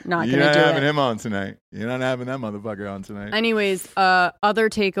 no, not You're going to not do having it. him on tonight. You're not having that motherfucker on tonight. Anyways, other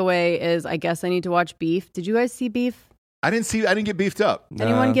takeaway is I guess I need to watch Beef. Did you guys see Beef? I didn't get beefed up.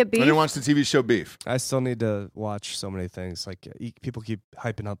 Anyone get I Beef? didn't watch the TV show Beef. I still need to watch so many things. Like people keep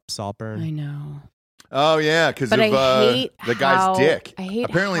hyping up Saltburn. I know. Oh yeah, because of But I hate the guy's how- dick. I hate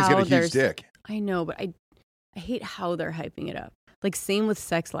Apparently he's how got a huge there's- dick. I know, but I hate how they're hyping it up. Like, same with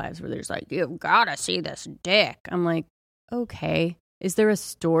Sex Lives, where there's like, you've got to see this dick. I'm like, okay. Is there a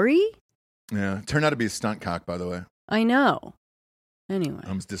story? Yeah, it turned out to be a stunt cock, by the way. I know. Anyway.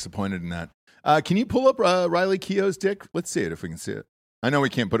 I was disappointed in that. Can you pull up Riley Keough's dick? Let's see it if we can see it. I know we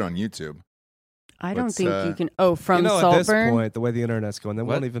can't put it on YouTube. I don't let's, think you can. Oh, from at this Saltburn? point, the way the internet's going, they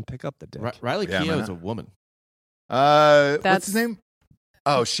What? won't even pick up the dick. Riley Yeah, Keough is man. a woman. What's That's- his name?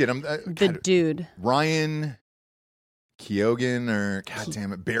 Oh shit! I'm The God, dude. Ryan Keoghan or God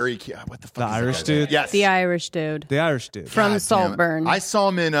damn it, Barry. What the fuck? The is that Irish guy's dude? name? Yes, The Irish dude. The Irish dude. From God damn it. Saltburn. I saw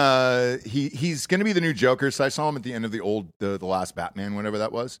him in. He's going to be the new Joker, so I saw him at the end of the last Batman, whatever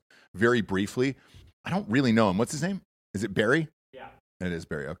that was, very briefly. I don't really know him. What's his name? Is it Barry? Yeah, it is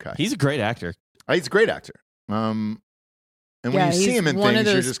Barry. Okay, He's a great actor. he's a great actor. And when Yeah, you see he's him in one things, of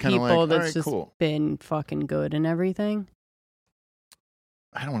you're those just kind of people like, all that's right, just cool. been fucking good and everything.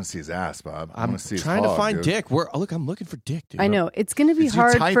 I don't want to see his ass, Bob. I I'm want to see his trying to hog, find dude. Dick. I'm looking for Dick, dude. I know. It's going to be Did you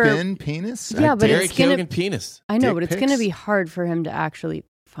hard type for. in penis? Yeah, but Barry it's gonna- Keoghan penis. I know, dick but it's pics? going to be hard for him to actually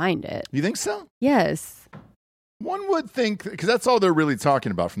find it. You think so? Yes. One would think, because that's all they're really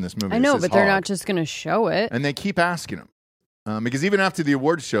talking about from this movie. I is know, his but they're hog. not just going to show it. And they keep asking him. Because even after the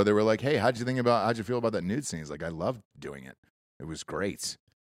awards show, they were like, "Hey, how'd you feel about that nude scene?" He's like, "I loved doing it. It was great,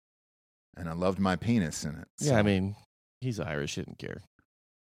 and I loved my penis in it." So, Yeah, I mean, he's Irish. He didn't care.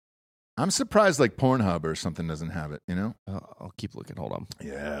 I'm surprised like Pornhub or something doesn't have it. I'll keep looking. Hold on.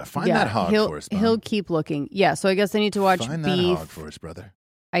 Yeah, find that hog for us. Bob. He'll keep looking. Yeah, so I guess I need to watch Find Beef. that hog for us, brother.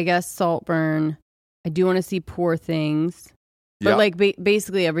 I guess Saltburn. I do want to see Poor Things, but like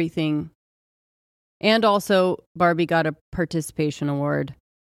basically everything. And also, Barbie got a participation award.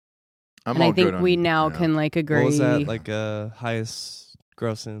 And I think we now can like agree. What was that, like highest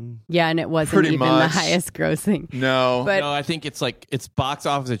grossing? Yeah, and it wasn't Pretty even much. the highest grossing. No, But- No, I think it's box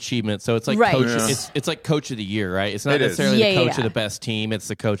office achievement. So it's like Right. coach. Yeah. It's like coach of the year, right? It's not It is. necessarily Yeah, the coach yeah. of the best team. It's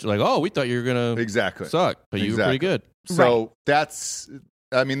the coach like, oh, we thought you were gonna exactly. suck, but you were pretty good. So that's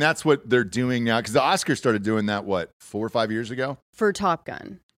what they're doing now. Because the Oscars started doing that 4 or 5 years ago, For Top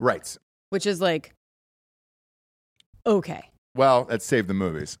Gun, right? which is like, okay. Well, that saved the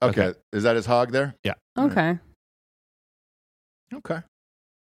movies. Okay. Is that his hog there? Yeah. Okay. Okay.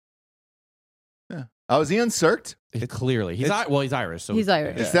 Yeah. Oh, is he uncirced? Clearly, he's Irish. So He's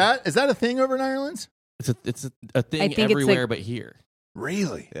Irish. Is that a thing over in Ireland? it's a I thing think it's everywhere like- but here.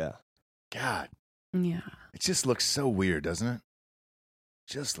 Really? Yeah. God, Yeah. it just looks so weird, doesn't it?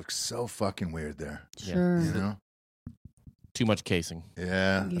 Just looks so fucking weird there. Sure. You know? Too much casing.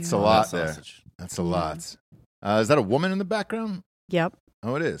 Yeah, that's a Yeah. lot That there. sausage. That's a lot. Is that a woman in the background? Yep.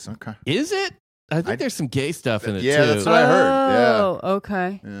 Oh, it is. Okay. Is it? I think there's some gay stuff in it Yeah, too. that's what I heard. Yeah. Oh,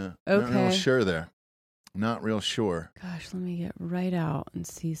 okay. Yeah. Okay. Not real sure there. Not real sure. Gosh, let me get right out and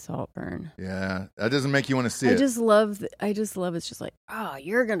see Saltburn. Yeah. That doesn't make you want to see I it. just love it's just like,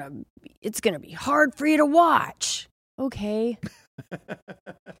 it's gonna be hard for you to watch. Okay.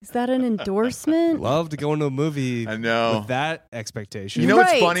 Is that an endorsement? Love to go into a movie I know. with that expectation. You know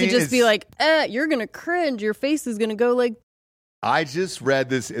what's Right, funny to just is- be like, you're gonna cringe. Your face is gonna go like, I just read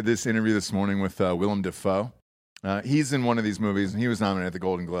this interview this morning with Willem Dafoe. He's in one of these movies, and he was nominated at the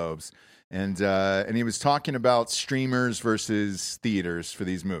Golden Globes. And he was talking about streamers versus theaters for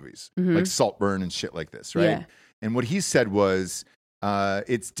these movies, like Saltburn and shit like this, right? Yeah. And what he said was,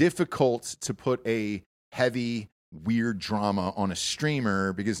 it's difficult to put a heavy, weird drama on a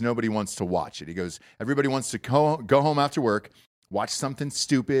streamer because nobody wants to watch it. He goes, everybody wants to go home after work, watch something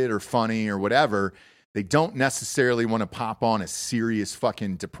stupid or funny or whatever. They don't necessarily want to pop on a serious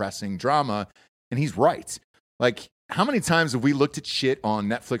fucking depressing drama. And he's right. Like, how many times have we looked at shit on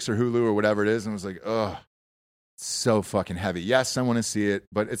Netflix or Hulu or whatever it is and was like, ugh, it's so fucking heavy. Yes, I want to see it.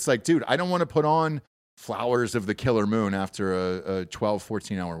 But it's like, dude, I don't want to put on Flowers of the Killer Moon after a 12,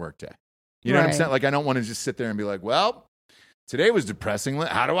 14-hour workday. You know what I'm Right. saying? Like, I don't want to just sit there and be like, well, today was depressing.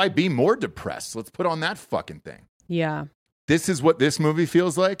 How do I be more depressed? Let's put on that fucking thing. yeah. This is what this movie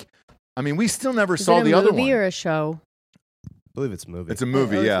feels like. I mean, we still never Is saw it the a other movie one. or a show? I believe it's a movie. It's a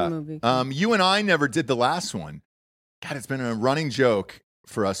movie, it's a yeah. movie. You and I never did the last one. God, it's been a running joke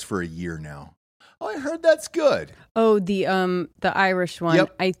for us for a year now. Oh, I heard that's good. Oh, the Irish one.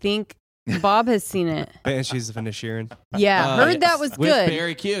 Yep. I think Bob has seen it. Banshees of Inisherin. Yeah, heard that was with good.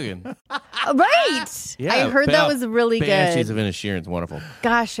 Barry Keoghan. Right. Yeah, I heard that was really Banshees good. of Inisherin is wonderful.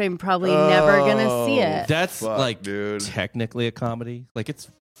 Gosh, I'm probably never gonna see it. That's Fuck, like dude. technically a comedy. Like it's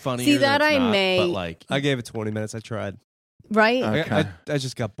funny. See, that I not, may- But like, I gave it 20 minutes. I tried. Right? Okay. I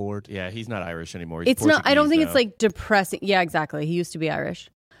just got bored. yeah, he's not Irish anymore. He's It's not. I don't think it's Portuguese like depressing. Yeah, exactly. He used to be Irish.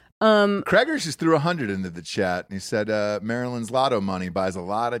 Kreger's just threw 100 into the chat, and he said Maryland's lotto money buys a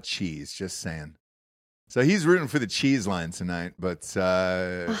lot of cheese. Just saying. So he's rooting for the cheese line tonight, but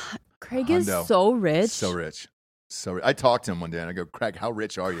Craig is Hundo. so rich. so rich. I talked to him one day, and I go, Craig, how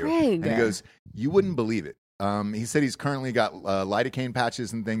rich are you? Craig. And he goes, you wouldn't believe it. He said he's currently got lidocaine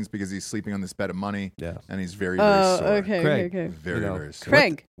patches and things because he's sleeping on this bed of money, Yeah. and he's very, very sore. okay, Craig. okay. Very, You know, very sore.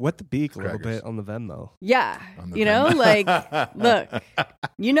 Craig. Wet the beak a little Crackers. bit on the Venmo. Yeah. On the You know, Venmo. like, look,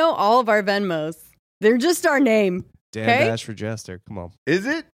 you know all of our Venmos. They're just our name. Dan Okay. Dash for Jester. Come on. Is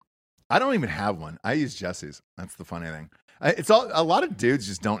it? I don't even have one. I use Jesse's. That's the funny thing. It's all a lot of dudes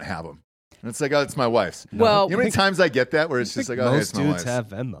just don't have them. And it's like, oh, it's my wife's. Well, You know how many times I get that where it's just like, oh, hey, Most it's my dudes wife's. have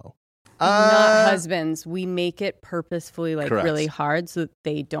Venmo. not husbands. We make it purposefully like Correct. really hard so that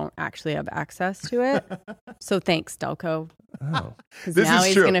they don't actually have access to it. So thanks, Delco. Oh. Because This now is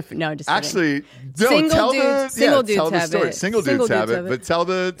he's true. gonna. No, just kidding. Actually, no, Single tell dudes- the single yeah, dudes tell the have story. it. Single Single dudes have dudes it, have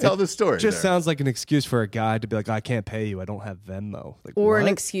but tell the story. Just there. sounds like an excuse for a guy to be like, I can't pay you. I don't have Venmo. Like, or an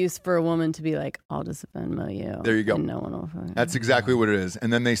what? excuse for a woman to be like, "I'll just Venmo you." There you go. And no one will. Find That's exactly what it is.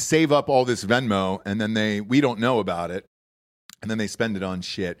 And then they save up all this Venmo, and then we don't know about it, and then they spend it on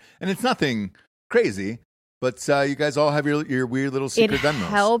shit. And it's nothing crazy, but you guys all have your weird little It secret Venmos.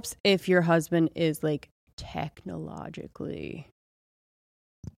 helps if your husband is like technologically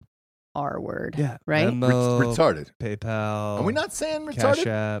R word. Yeah. Right? Venmo, Retarded. PayPal. Are we not saying Cash retarded?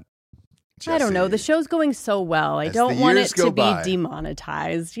 App. I don't know. The Jesse. show's going so well. I As don't the want years it go to be by.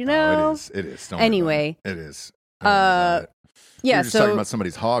 demonetized, you Oh, know? it is. Don't worry Anyway. about it. It is. Don't worry about it. We Yeah, were just talking so about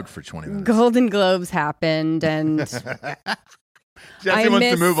somebody's hog for 20 minutes. Golden Globes happened, and Jesse I wants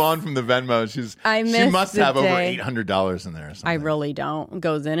to miss- move on from the Venmo. She I miss must the have over day. $800 in there or something. I really don't. It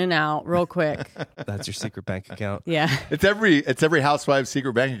goes in and out real quick. That's your secret bank account. Yeah. It's every housewife's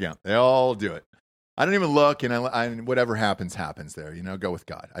secret bank account. They all do it. I don't even look, and I whatever happens there. You know, go with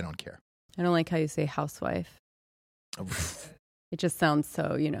God. I don't care. I don't like how you say housewife. It just sounds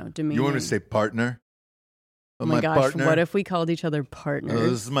so, demeaning. You want me to say partner? Oh my gosh, partner? what if we called each other Oh, partners?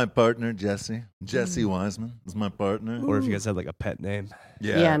 this is my partner, Jesse. Jesse Wiseman is my partner. Or if you guys had like a pet name.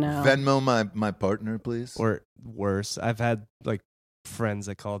 Yeah, no. Venmo my partner, please. Or worse, I've had like friends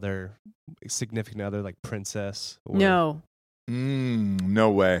that call their significant other like princess. Or, No. No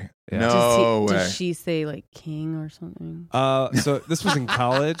way. Yeah. No way. Does she say like king or something? So this was in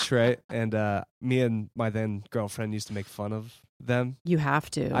college, right? And me and my then girlfriend used to make fun of them. You have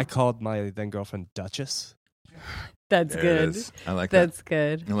to. I called my then girlfriend Duchess. That's There it good. is. I like That's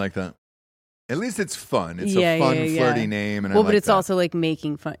good. that. I like that. At least it's fun. It's Yeah, a fun, yeah, yeah. flirty name. And Well, I but like it's that. also like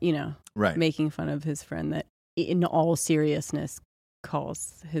making fun, right. making fun of his friend that in all seriousness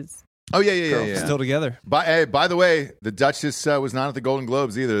calls his. Oh yeah. Still together. By the way, the Duchess was not at the Golden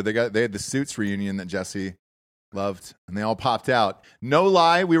Globes either. They had the Suits reunion that Jesse loved, and they all popped out. No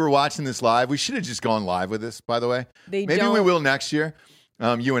lie, we were watching this live. We should have just gone live with this. By the way, maybe we will next year.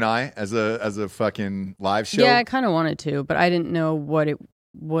 You and I as a fucking live show. Yeah, I kind of wanted to, but I didn't know what it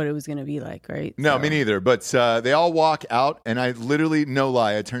was going to be like. Right? No, So- me neither. But they all walk out, and I literally, no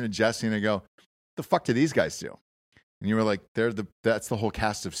lie, I turned to Jesse and I go, "What the fuck do these guys do?" And you were like, that's the whole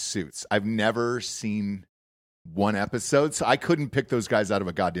cast of Suits. I've never seen one episode, so I couldn't pick those guys out of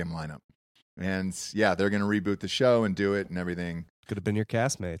a goddamn lineup. And yeah, they're going to reboot the show and do it and everything. Could have been your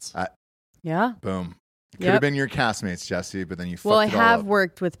castmates. Yeah. Boom. Could Yep. have been your castmates, Jesse, but then you fucked Well, I it all have up.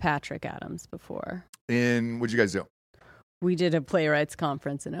 worked with Patrick Adams before. What'd you guys do? We did a playwrights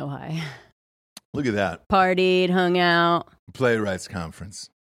conference in Ojai. Look at that. Partied, hung out. Playwrights conference.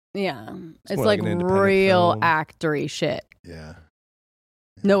 Yeah. It's more like like an independent real film. actory shit. Yeah.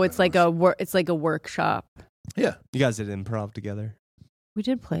 No, it's like it's like a workshop. Yeah. You guys did improv together. We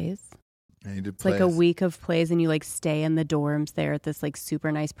did plays. And you did It's like a week of plays, and you like stay in the dorms there at this like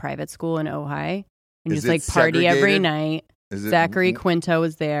super nice private school in Ojai, and Is just like it party every segregated? night. Is it, Zachary Quinto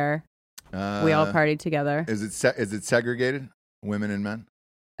was there. We all uh, partied together. Is it segregated? Women and men?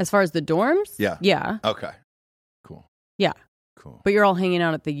 As far as the dorms, Yeah. yeah, Okay. Cool. Yeah. Cool. but you're all hanging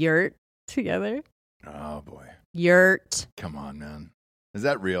out at the yurt together. Oh boy. Yurt. Come on, man. Is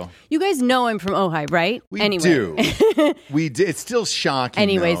that real? You guys know I'm from Ojai, right? We anyway. do. We did. It's still shocking.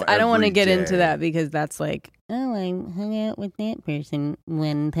 Anyways, though, I don't want to every get into day. that because that's like, oh, I hung out with that person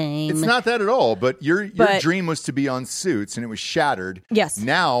one time. It's not that at all. But your But- dream was to be on Suits, and it was shattered. Yes.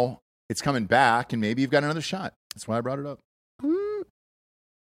 Now it's coming back, and maybe you've got another shot. That's why I brought it up. Mm,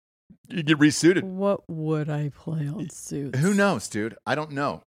 You get resuited. what would I play on Suits? Who knows, dude? I don't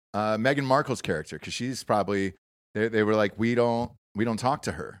know. Meghan Markle's character, because she's probably they were like, we don't talk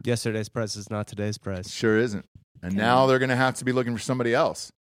to her. Yesterday's price is not today's price. Sure isn't. And now they're going to have to be looking for somebody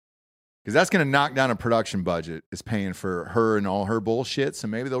else. Because that's going to knock down a production budget, is paying for her and all her bullshit. So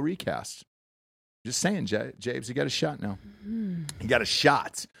maybe they'll recast. Just saying, James, you got a shot now. You got a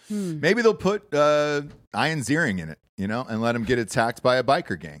shot. Maybe they'll put Ian Ziering in it, and let him get attacked by a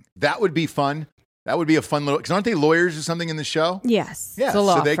biker gang. That would be fun. That would be a fun little, because aren't they lawyers or something in the show? Yes. Yeah, It's a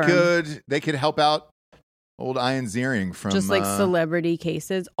law so they firm. could help out old Ian Ziering from Just like celebrity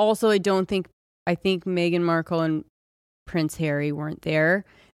cases. Also, I think Meghan Markle and Prince Harry weren't there.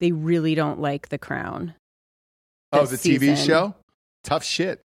 They really don't like The Crown. the this TV season. show. Tough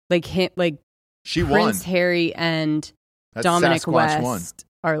shit. Like She Prince won. Harry and That's Dominic Sasquatch West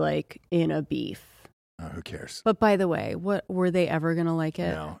are like in a beef. won. Oh, who cares? But by the way, what were they ever gonna like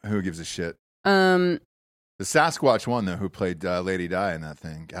it? No, who gives a shit? Um, The Sasquatch one though, who played Lady Di in that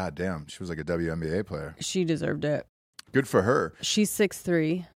thing. God damn, she was like a WNBA player. she deserved it. Good for her. She's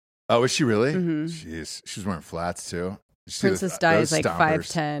 6'3". Oh, is she really? Mhm. Jeez, she's wearing flats too. You see Princess those- Di those is like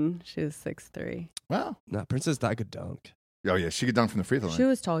stompers. 5'10". She was 6'3". Wow. No, Princess Di could dunk. Oh yeah, she could dunk from the free throw line. She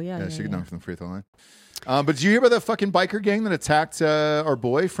was tall, yeah. yeah, she could dunk from the free throw line. But did you hear about that fucking biker gang that attacked our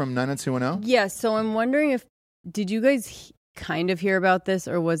boy from 90210? Yeah, so I'm wondering did you guys kind of hear about this,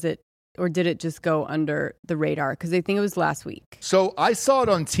 or did it just go under the radar? Because I think it was last week. So I saw it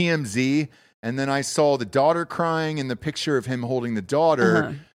on TMZ, and then I saw the daughter crying and the picture of him holding the daughter.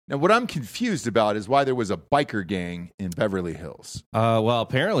 Uh-huh. Now, what I'm confused about is why there was a biker gang in Beverly Hills. Well,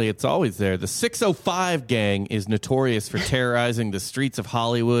 apparently it's always there. The 605 gang is notorious for terrorizing the streets of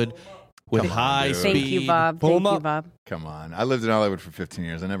Hollywood with high speed. Thank you, Bob. Thank you, Bob. Come on. I lived in Hollywood for 15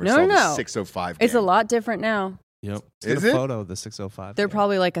 years. I never No, saw no. the 605 gang. It's a lot different now. Yep. Is a it? photo of the 605. They're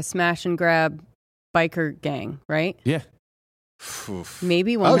probably like a smash and grab biker gang, right? Yeah. Oof.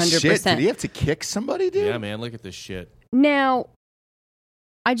 Maybe 100%. Oh, shit. Did he have to kick somebody, dude? Yeah, man. Look at this shit. Now,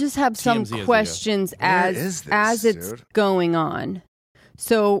 I just have some TMZ has questions Where is this, as it's dude? going on.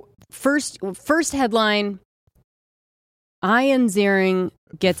 So first headline: Ian Ziering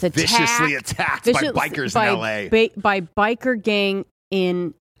gets Viciously attacked by bikers in L.A. by biker gang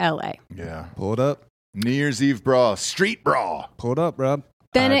in L.A. Yeah. Pull it up. New Year's Eve brawl. Street brawl. Pull it up, Rob.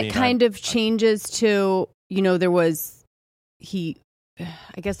 Then I it mean, kind of changes to, there was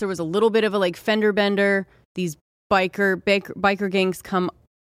I guess there was a little bit of a like fender bender. These biker gangs come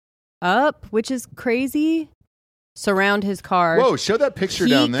up, which is crazy. Surround his car. Whoa, show that picture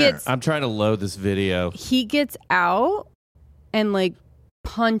He down there. gets- I'm trying to load this video. He gets out and like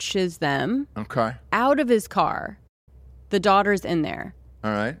punches them Okay. out of his car. The daughter's in there.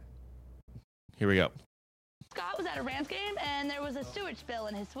 All right. Here we go. Scott was at a Rams game and there was a sewage spill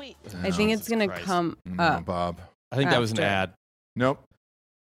in his suite. I think it's going to Christ. come No, up. Bob. I think that was an After. ad. Nope.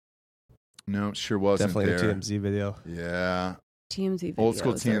 No, it sure wasn't Definitely there. a TMZ video. Yeah. TMZ videos Old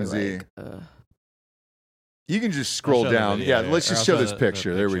school are TMZ. like, ugh. You can just scroll show the down. video, Yeah, let's or just I'll show show this the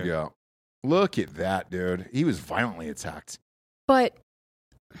picture. There we picture. go. Look at that, dude. He was violently attacked. But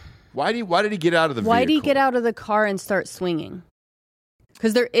Why did he get out of the why did he vehicle? get out of the car and start swinging?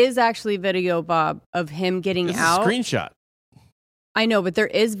 Because there is actually video, Bob, of him getting This is out. a screenshot. I know, but there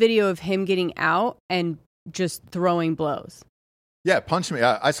is video of him getting out and just throwing blows. Yeah, punch me.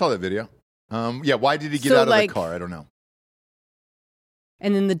 I saw that video. Yeah, why did he get So, out of like- the car? I don't know.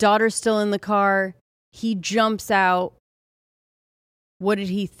 And then the daughter's still in the car. He jumps out. What did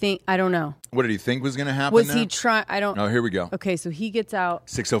he think? I don't know. What did he think was going to happen Was now? he trying? I don't. Oh, here we go. Okay, so he gets out.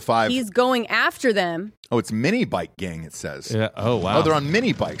 605. He's going after them. Oh, it's mini bike gang, it says. Yeah. Oh, wow. Oh, they're on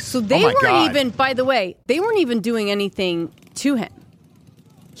mini bikes. So they oh my weren't God. even, by the way, they weren't even doing anything to him.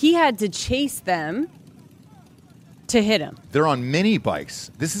 He had to chase them to hit him. They're on mini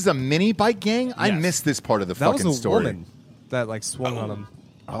bikes. This is a mini bike gang? I Yes. missed this part of the That fucking was a story. woman that like swung on him.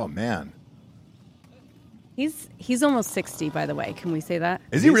 Oh, man. He's almost 60, by the way. Can we say that?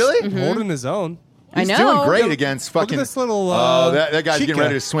 Is he really? Holding his own. I He's know. doing great Look- against look at fucking. this little, oh, that guy's Chica. getting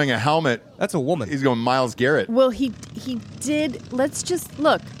ready to swing a helmet. That's a woman. He's going Miles Garrett. Well, he did. Let's just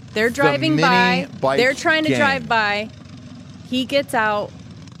look. They're driving mini by. bike They're trying to gang. drive by. He gets out.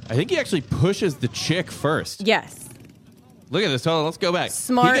 I think he actually pushes the chick first. Yes. Look at this. Hold on. Let's go back.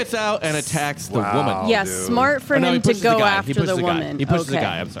 Smart. He gets out and attacks the Wow. woman. Yes. dude. Smart for Oh, no, he him to pushes the go guy. after He pushes the the guy. woman. He pushes okay. the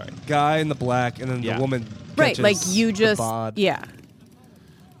guy. I'm sorry. Guy in the black, and then Yeah. the woman. Right. Like catches you the just. bod. Yeah.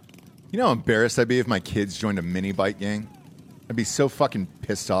 You know how embarrassed I'd be if my kids joined a mini bike gang? I'd be so fucking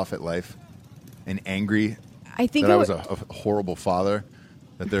pissed off at life and angry I think that it I was would- a horrible father.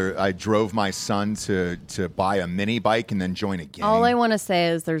 That I drove my son to buy a mini bike and then join a gang. all I want to say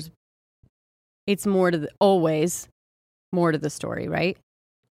is it's more to always more to the story, right?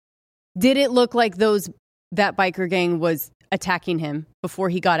 Did it look like that biker gang was attacking him before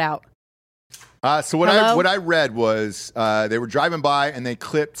he got out? So what Hello? I read was they were driving by and they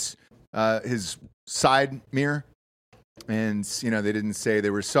clipped his side mirror, and they didn't say they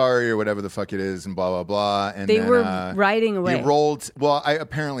were sorry or whatever the fuck it is, and blah blah blah. And They then, were riding away. He rolled. Well,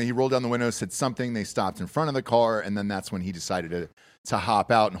 apparently he rolled down the window, said something. They stopped in front of the car, and then that's when he decided to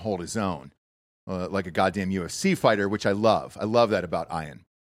hop out and hold his own, like a goddamn UFC fighter, which I love. I love that about Ian.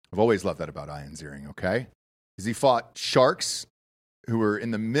 I've always loved that about Ian Ziering. Okay, because he fought sharks who were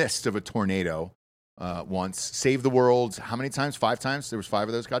in the midst of a tornado once, saved the world. How many times? 5 times. There was 5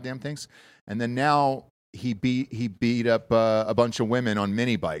 of those goddamn things. And then now he beat up a bunch of women on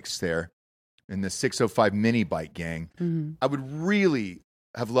mini bikes there in the 605 mini bike gang. Mhm. I would really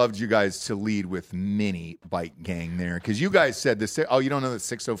have loved you guys to lead with mini bike gang there, because you guys said this. Oh, you don't know the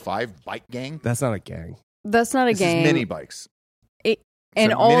 605 bike gang? That's not a gang. That's not a This gang. is mini bikes.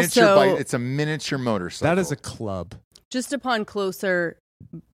 And It's a miniature also, bike. It's a miniature motorcycle. That is a club. just upon closer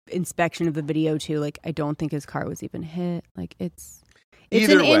inspection of the video too, like I don't think his car was even hit. Like it's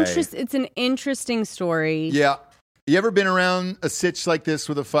Either an way. it's an interesting story. Yeah. You ever been around a sitch like this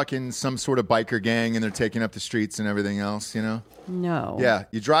with some sort of biker gang and they're taking up the streets and everything else, No. Yeah,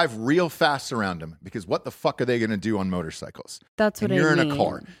 you drive real fast around them because what the fuck are they going to do on motorcycles? That's what and you're I mean. in a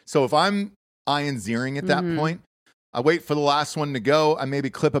car. So if I'm Ian Ziering at that point, I wait for the last one to go. I maybe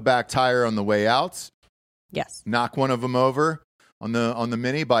clip a back tire on the way out, Yes. knock one of them over, on the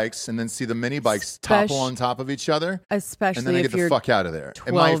mini bikes, and then see the mini bikes topple on top of each other, especially and then I if get the fuck out of there.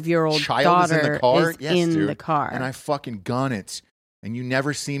 12-year-old daughter is in the car, and I fucking gun it, and you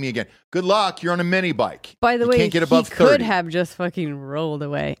never see me again. Good luck. You're on a mini bike. By the you way, can't get above he 30. could have just fucking rolled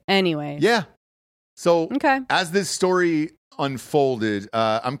away. Anyway, Yeah. So okay. as this story unfolded,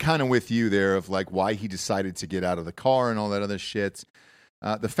 I'm kind of with you there of like why he decided to get out of the car and all that other shit.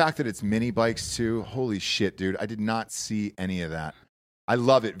 The fact that it's mini bikes too, holy shit, dude. I did not see any of that. I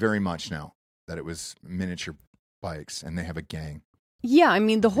love it very much now that it was miniature bikes and they have a gang. Yeah, I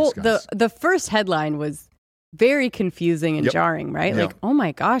mean the first headline was very confusing and jarring, right? Yep. Like, oh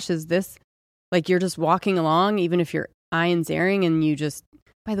my gosh, is this like you're just walking along, even if you're Ian Ziering and you just,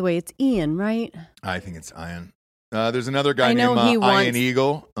 by the way, it's Ian, right? I think it's Ian. There's another guy named Ian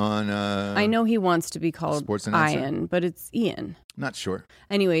Eagle on. I know he wants to be called sports announcer. Ian, but it's Ian. Not sure.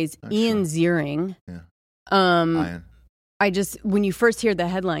 Anyways, Not Ian sure. Ziering. Yeah. Ian. I just, when you first hear the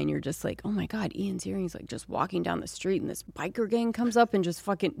headline, you're just like, oh my God, Ian Ziering's like just walking down the street and this biker gang comes up and just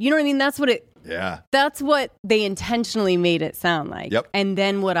fucking, you know what I mean? That's what they intentionally made it sound like. Yep. And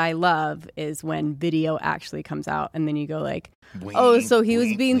then what I love is when video actually comes out and then you go like, oh, so he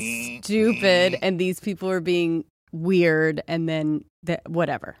was being stupid and these people were being weird and then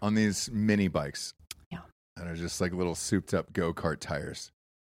whatever. On these mini bikes. Yeah. And are just like little souped up go-kart tires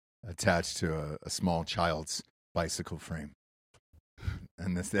attached to a small child's bicycle frame.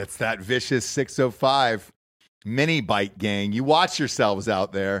 And that's that vicious 605 mini bike gang. You watch yourselves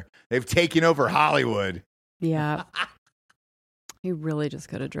out there. They've taken over Hollywood. Yeah. He really just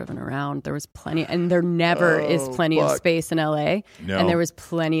could have driven around. There was plenty, and there never is plenty of space in LA. No. And there was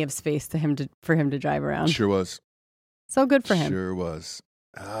plenty of space for him to drive around. Sure was. So good for him. Sure was.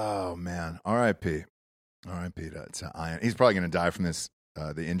 Oh man. R.I.P. R.I.P. to Ian. He's probably going to die from this,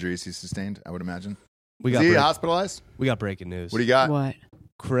 the injuries he sustained, I would imagine. Is he hospitalized? We got breaking news. What do you got? What?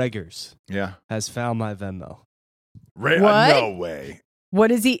 Craigers has found my Venmo. What? No way.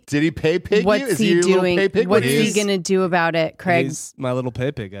 What is he? Did he pay pig? What's he doing? What's he going to do about it, Craig? He's my little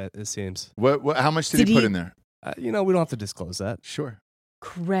pay pig, it seems. What? How much did he put in there? We don't have to disclose that. Sure.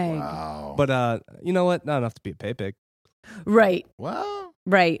 Craig. Wow. But you know what? Not enough to be a pay pig. Right. Well,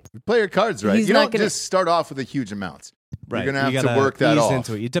 right. Play your cards right. You don't just start off with a huge amount. Right. You're going to have to work that off.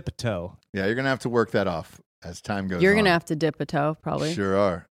 Into it. You dip a toe. Yeah, you're going to have to work that off as time goes on. You're going to have to dip a toe, probably. Sure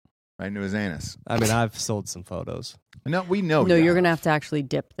are. Right into his anus. I mean, I've sold some photos. No, we know. No, you're going to have to actually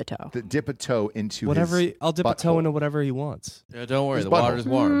dip the toe. Dip a toe into whatever. His I'll dip a toe into whatever he wants. Yeah, don't worry. His The butthole. water's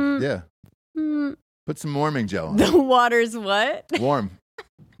warm. Yeah. Put some warming gel on. The water's what? Warm.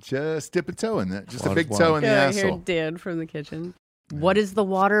 Just dip a toe in that. Just Water's a big toe in the asshole. Here, Dan from the kitchen. What is the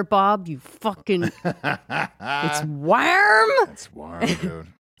water, Bob? You fucking... It's warm? It's warm, dude.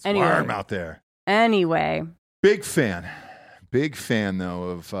 It's Anyway. warm out there. Anyway. Big fan, though,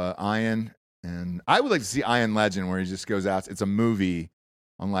 of Ian. And I would like to see Ian Legend where he just goes out. It's a movie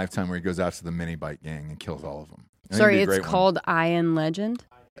on Lifetime where he goes out to the mini bike gang and kills all of them. Sorry, it's called Ian Legend?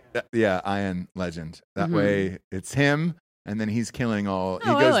 Yeah, Ian Legend. That way it's him, and then he's killing all.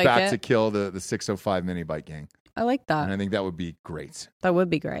 Oh, he goes back to kill the 605 mini bike gang. I like that. And I think that would be great. That would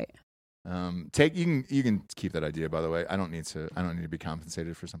be great. You can keep that idea, by the way. I don't need to be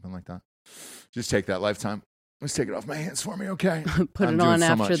compensated for something like that. Just take that Lifetime. Let's take it off my hands for me, okay? Put it on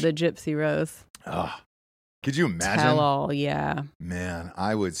after the Gypsy Rose. Could you imagine? Tell all, yeah. Man,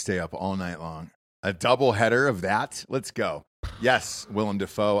 I would stay up all night long. A double header of that? Let's go. Yes, Willem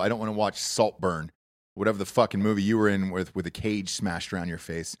Dafoe. I don't want to watch Saltburn, whatever the fucking movie you were in with a cage smashed around your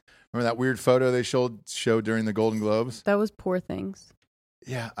face. Remember that weird photo they showed during the Golden Globes? That was Poor Things.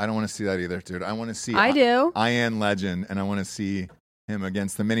 Yeah, I don't want to see that either, dude. I want to see I do. Ian Legend, and I want to see him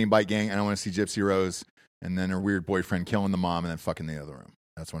against the mini bike gang, and I want to see Gypsy Rose and then her weird boyfriend killing the mom and then fucking the other room.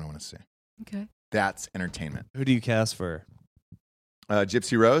 That's what I want to see. Okay. That's entertainment. Who do you cast for?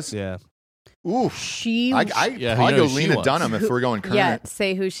 Gypsy Rose? Yeah. Ooh. I'd probably go Lena Dunham if we're going current. Yeah,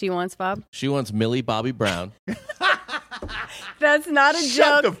 say who she wants, Bob. She wants Millie Bobby Brown. That's not a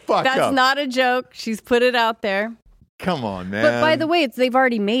Shut joke. the fuck up. That's not a joke. She's put it out there. Come on, man. But by the way, they've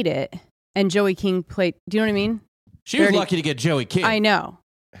already made it. And Joey King played. Do you know what I mean? She was lucky to get Joey King. I know.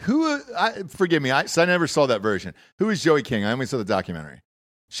 Forgive me, so I never saw that version. Who is Joey King? I only saw the documentary.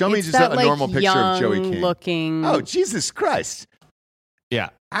 Show me It's just that, a normal picture of Joey King. Looking. Oh, Jesus Christ. Yeah.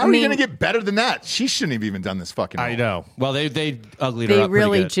 How are you going to get better than that? She shouldn't have even done this fucking role. I know. Well, they uglied her They up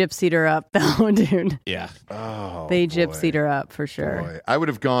really pretty good. gypsied her up, though, dude. Yeah. Oh, They boy. gypsied her up for sure. Boy. I would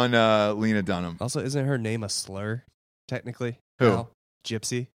have gone Lena Dunham. Also, isn't her name a slur, technically? Who? No.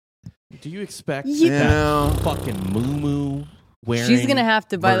 Gypsy. Do you expect You that know. fucking moo-moo wearing She's gonna have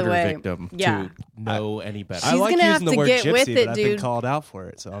to, by the murder way, victim yeah. to know any better. I She's like gonna have using the to word get gypsy, with but it, I've been dude. called out for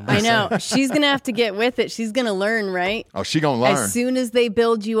it. So I'm I just know. saying. She's gonna have to get with it. She's gonna learn, right? Oh, she gonna learn. As soon as they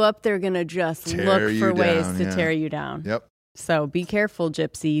build you up, they're gonna just Tear look you for ways down, to yeah. tear you down. Yep. So be careful,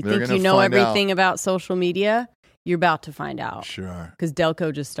 Gypsy. You They're think gonna you know find everything about social media? You're about to find out. Sure. Because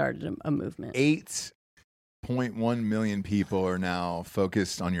Delco just started a movement. 8.1 million people are now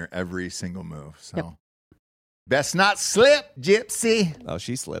focused on your every single move. So Yep. best not slip, Gypsy. Oh,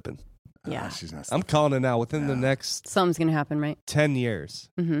 she's slipping. Yeah. She's not. I'm calling it now. Within the next Something's gonna happen, right? 10 years,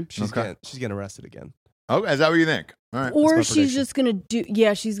 Mm-hmm. she's Okay. getting arrested again. Oh, is that what you think? All right. Or my she's prediction. just gonna do.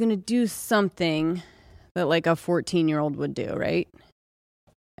 Yeah, she's gonna do something that like a 14-year-old would do, right?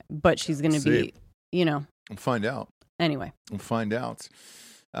 But she's gonna See. be, We'll find out. Anyway. We'll find out.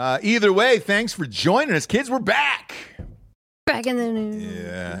 Either way, thanks for joining us, kids. We're back. Back in the news.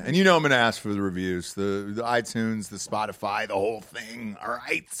 Yeah, and you know I'm going to ask for the reviews, the iTunes, the Spotify, the whole thing. All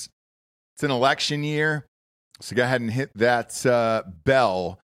right, it's an election year, so go ahead and hit that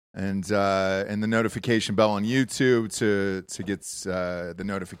bell and the notification bell on YouTube to get the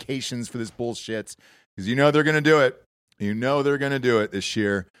notifications for this bullshit, because you know they're going to do it. You know they're going to do it this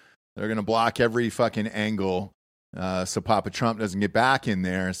year. They're going to block every fucking angle so Papa Trump doesn't get back in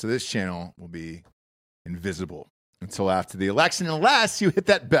there. So this channel will be invisible until after the election, unless you hit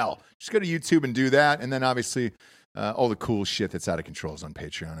that bell. Just go to YouTube and do that. And then obviously all the cool shit that's out of control is on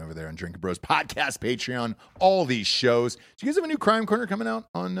Patreon over there on Drinking Bros Podcast, Patreon, all these shows. Do you guys have a new Crime Corner coming out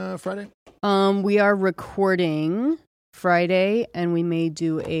on Friday? We are recording Friday, and we may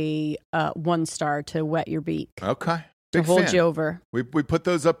do a 1-star to wet your beak. Okay. To Big hold fan. you over. We put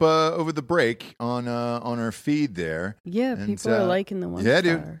those up over the break on our feed there. Yeah, And, people are liking the 1-star. Yeah,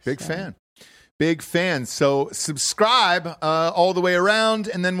 dude. Big so. fan. Big fan. So subscribe all the way around,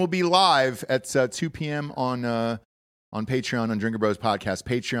 and then we'll be live at 2 p.m. on Patreon, on Drinker Bros Podcast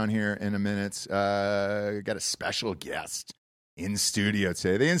Patreon here in a minute. Got a special guest in studio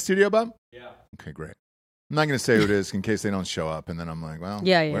today. Are they in studio, Bob? Yeah. Okay, great. I'm not going to say who it is in case they don't show up, and then I'm like, well,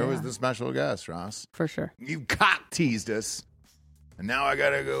 Yeah, where was the special guest, Ross? For sure. You cock teased us, and now I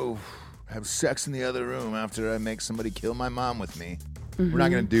gotta go have sex in the other room after I make somebody kill my mom with me. We're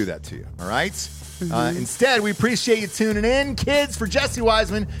not gonna do that to you, all right? Instead, we appreciate you tuning in, kids. For Jesse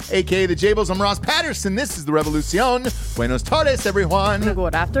Wiseman, aka the Jables, I'm Ross Patterson. This is the Revolucion. Buenos tardes, everyone.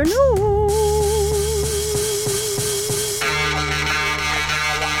 Good afternoon.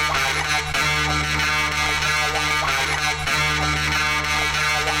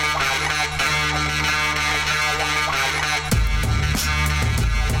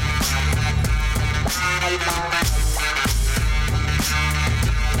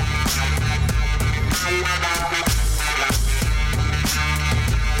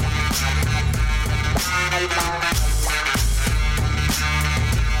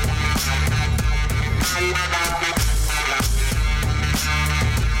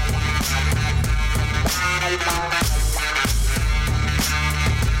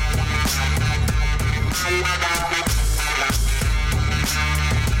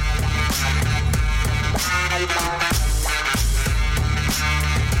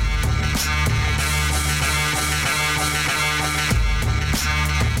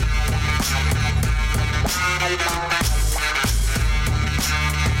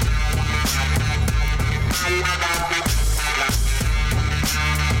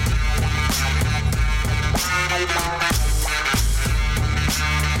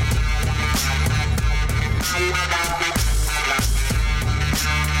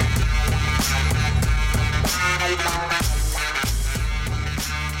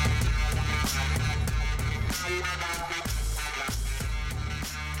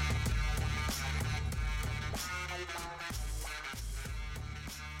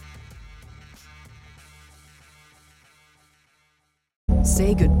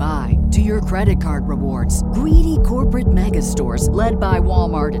 Say goodbye to your credit card rewards. Greedy corporate mega stores, led by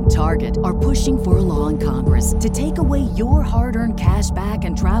Walmart and Target, are pushing for a law in Congress to take away your hard-earned cash back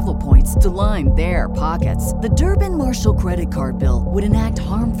and travel points to line their pockets. The Durbin-Marshall credit card bill would enact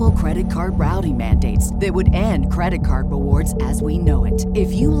harmful credit card routing mandates that would end credit card rewards as we know it.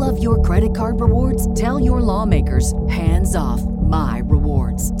 If you love your credit card rewards, tell your lawmakers, hands off my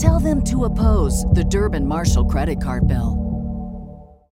rewards. Tell them to oppose the Durbin-Marshall credit card bill.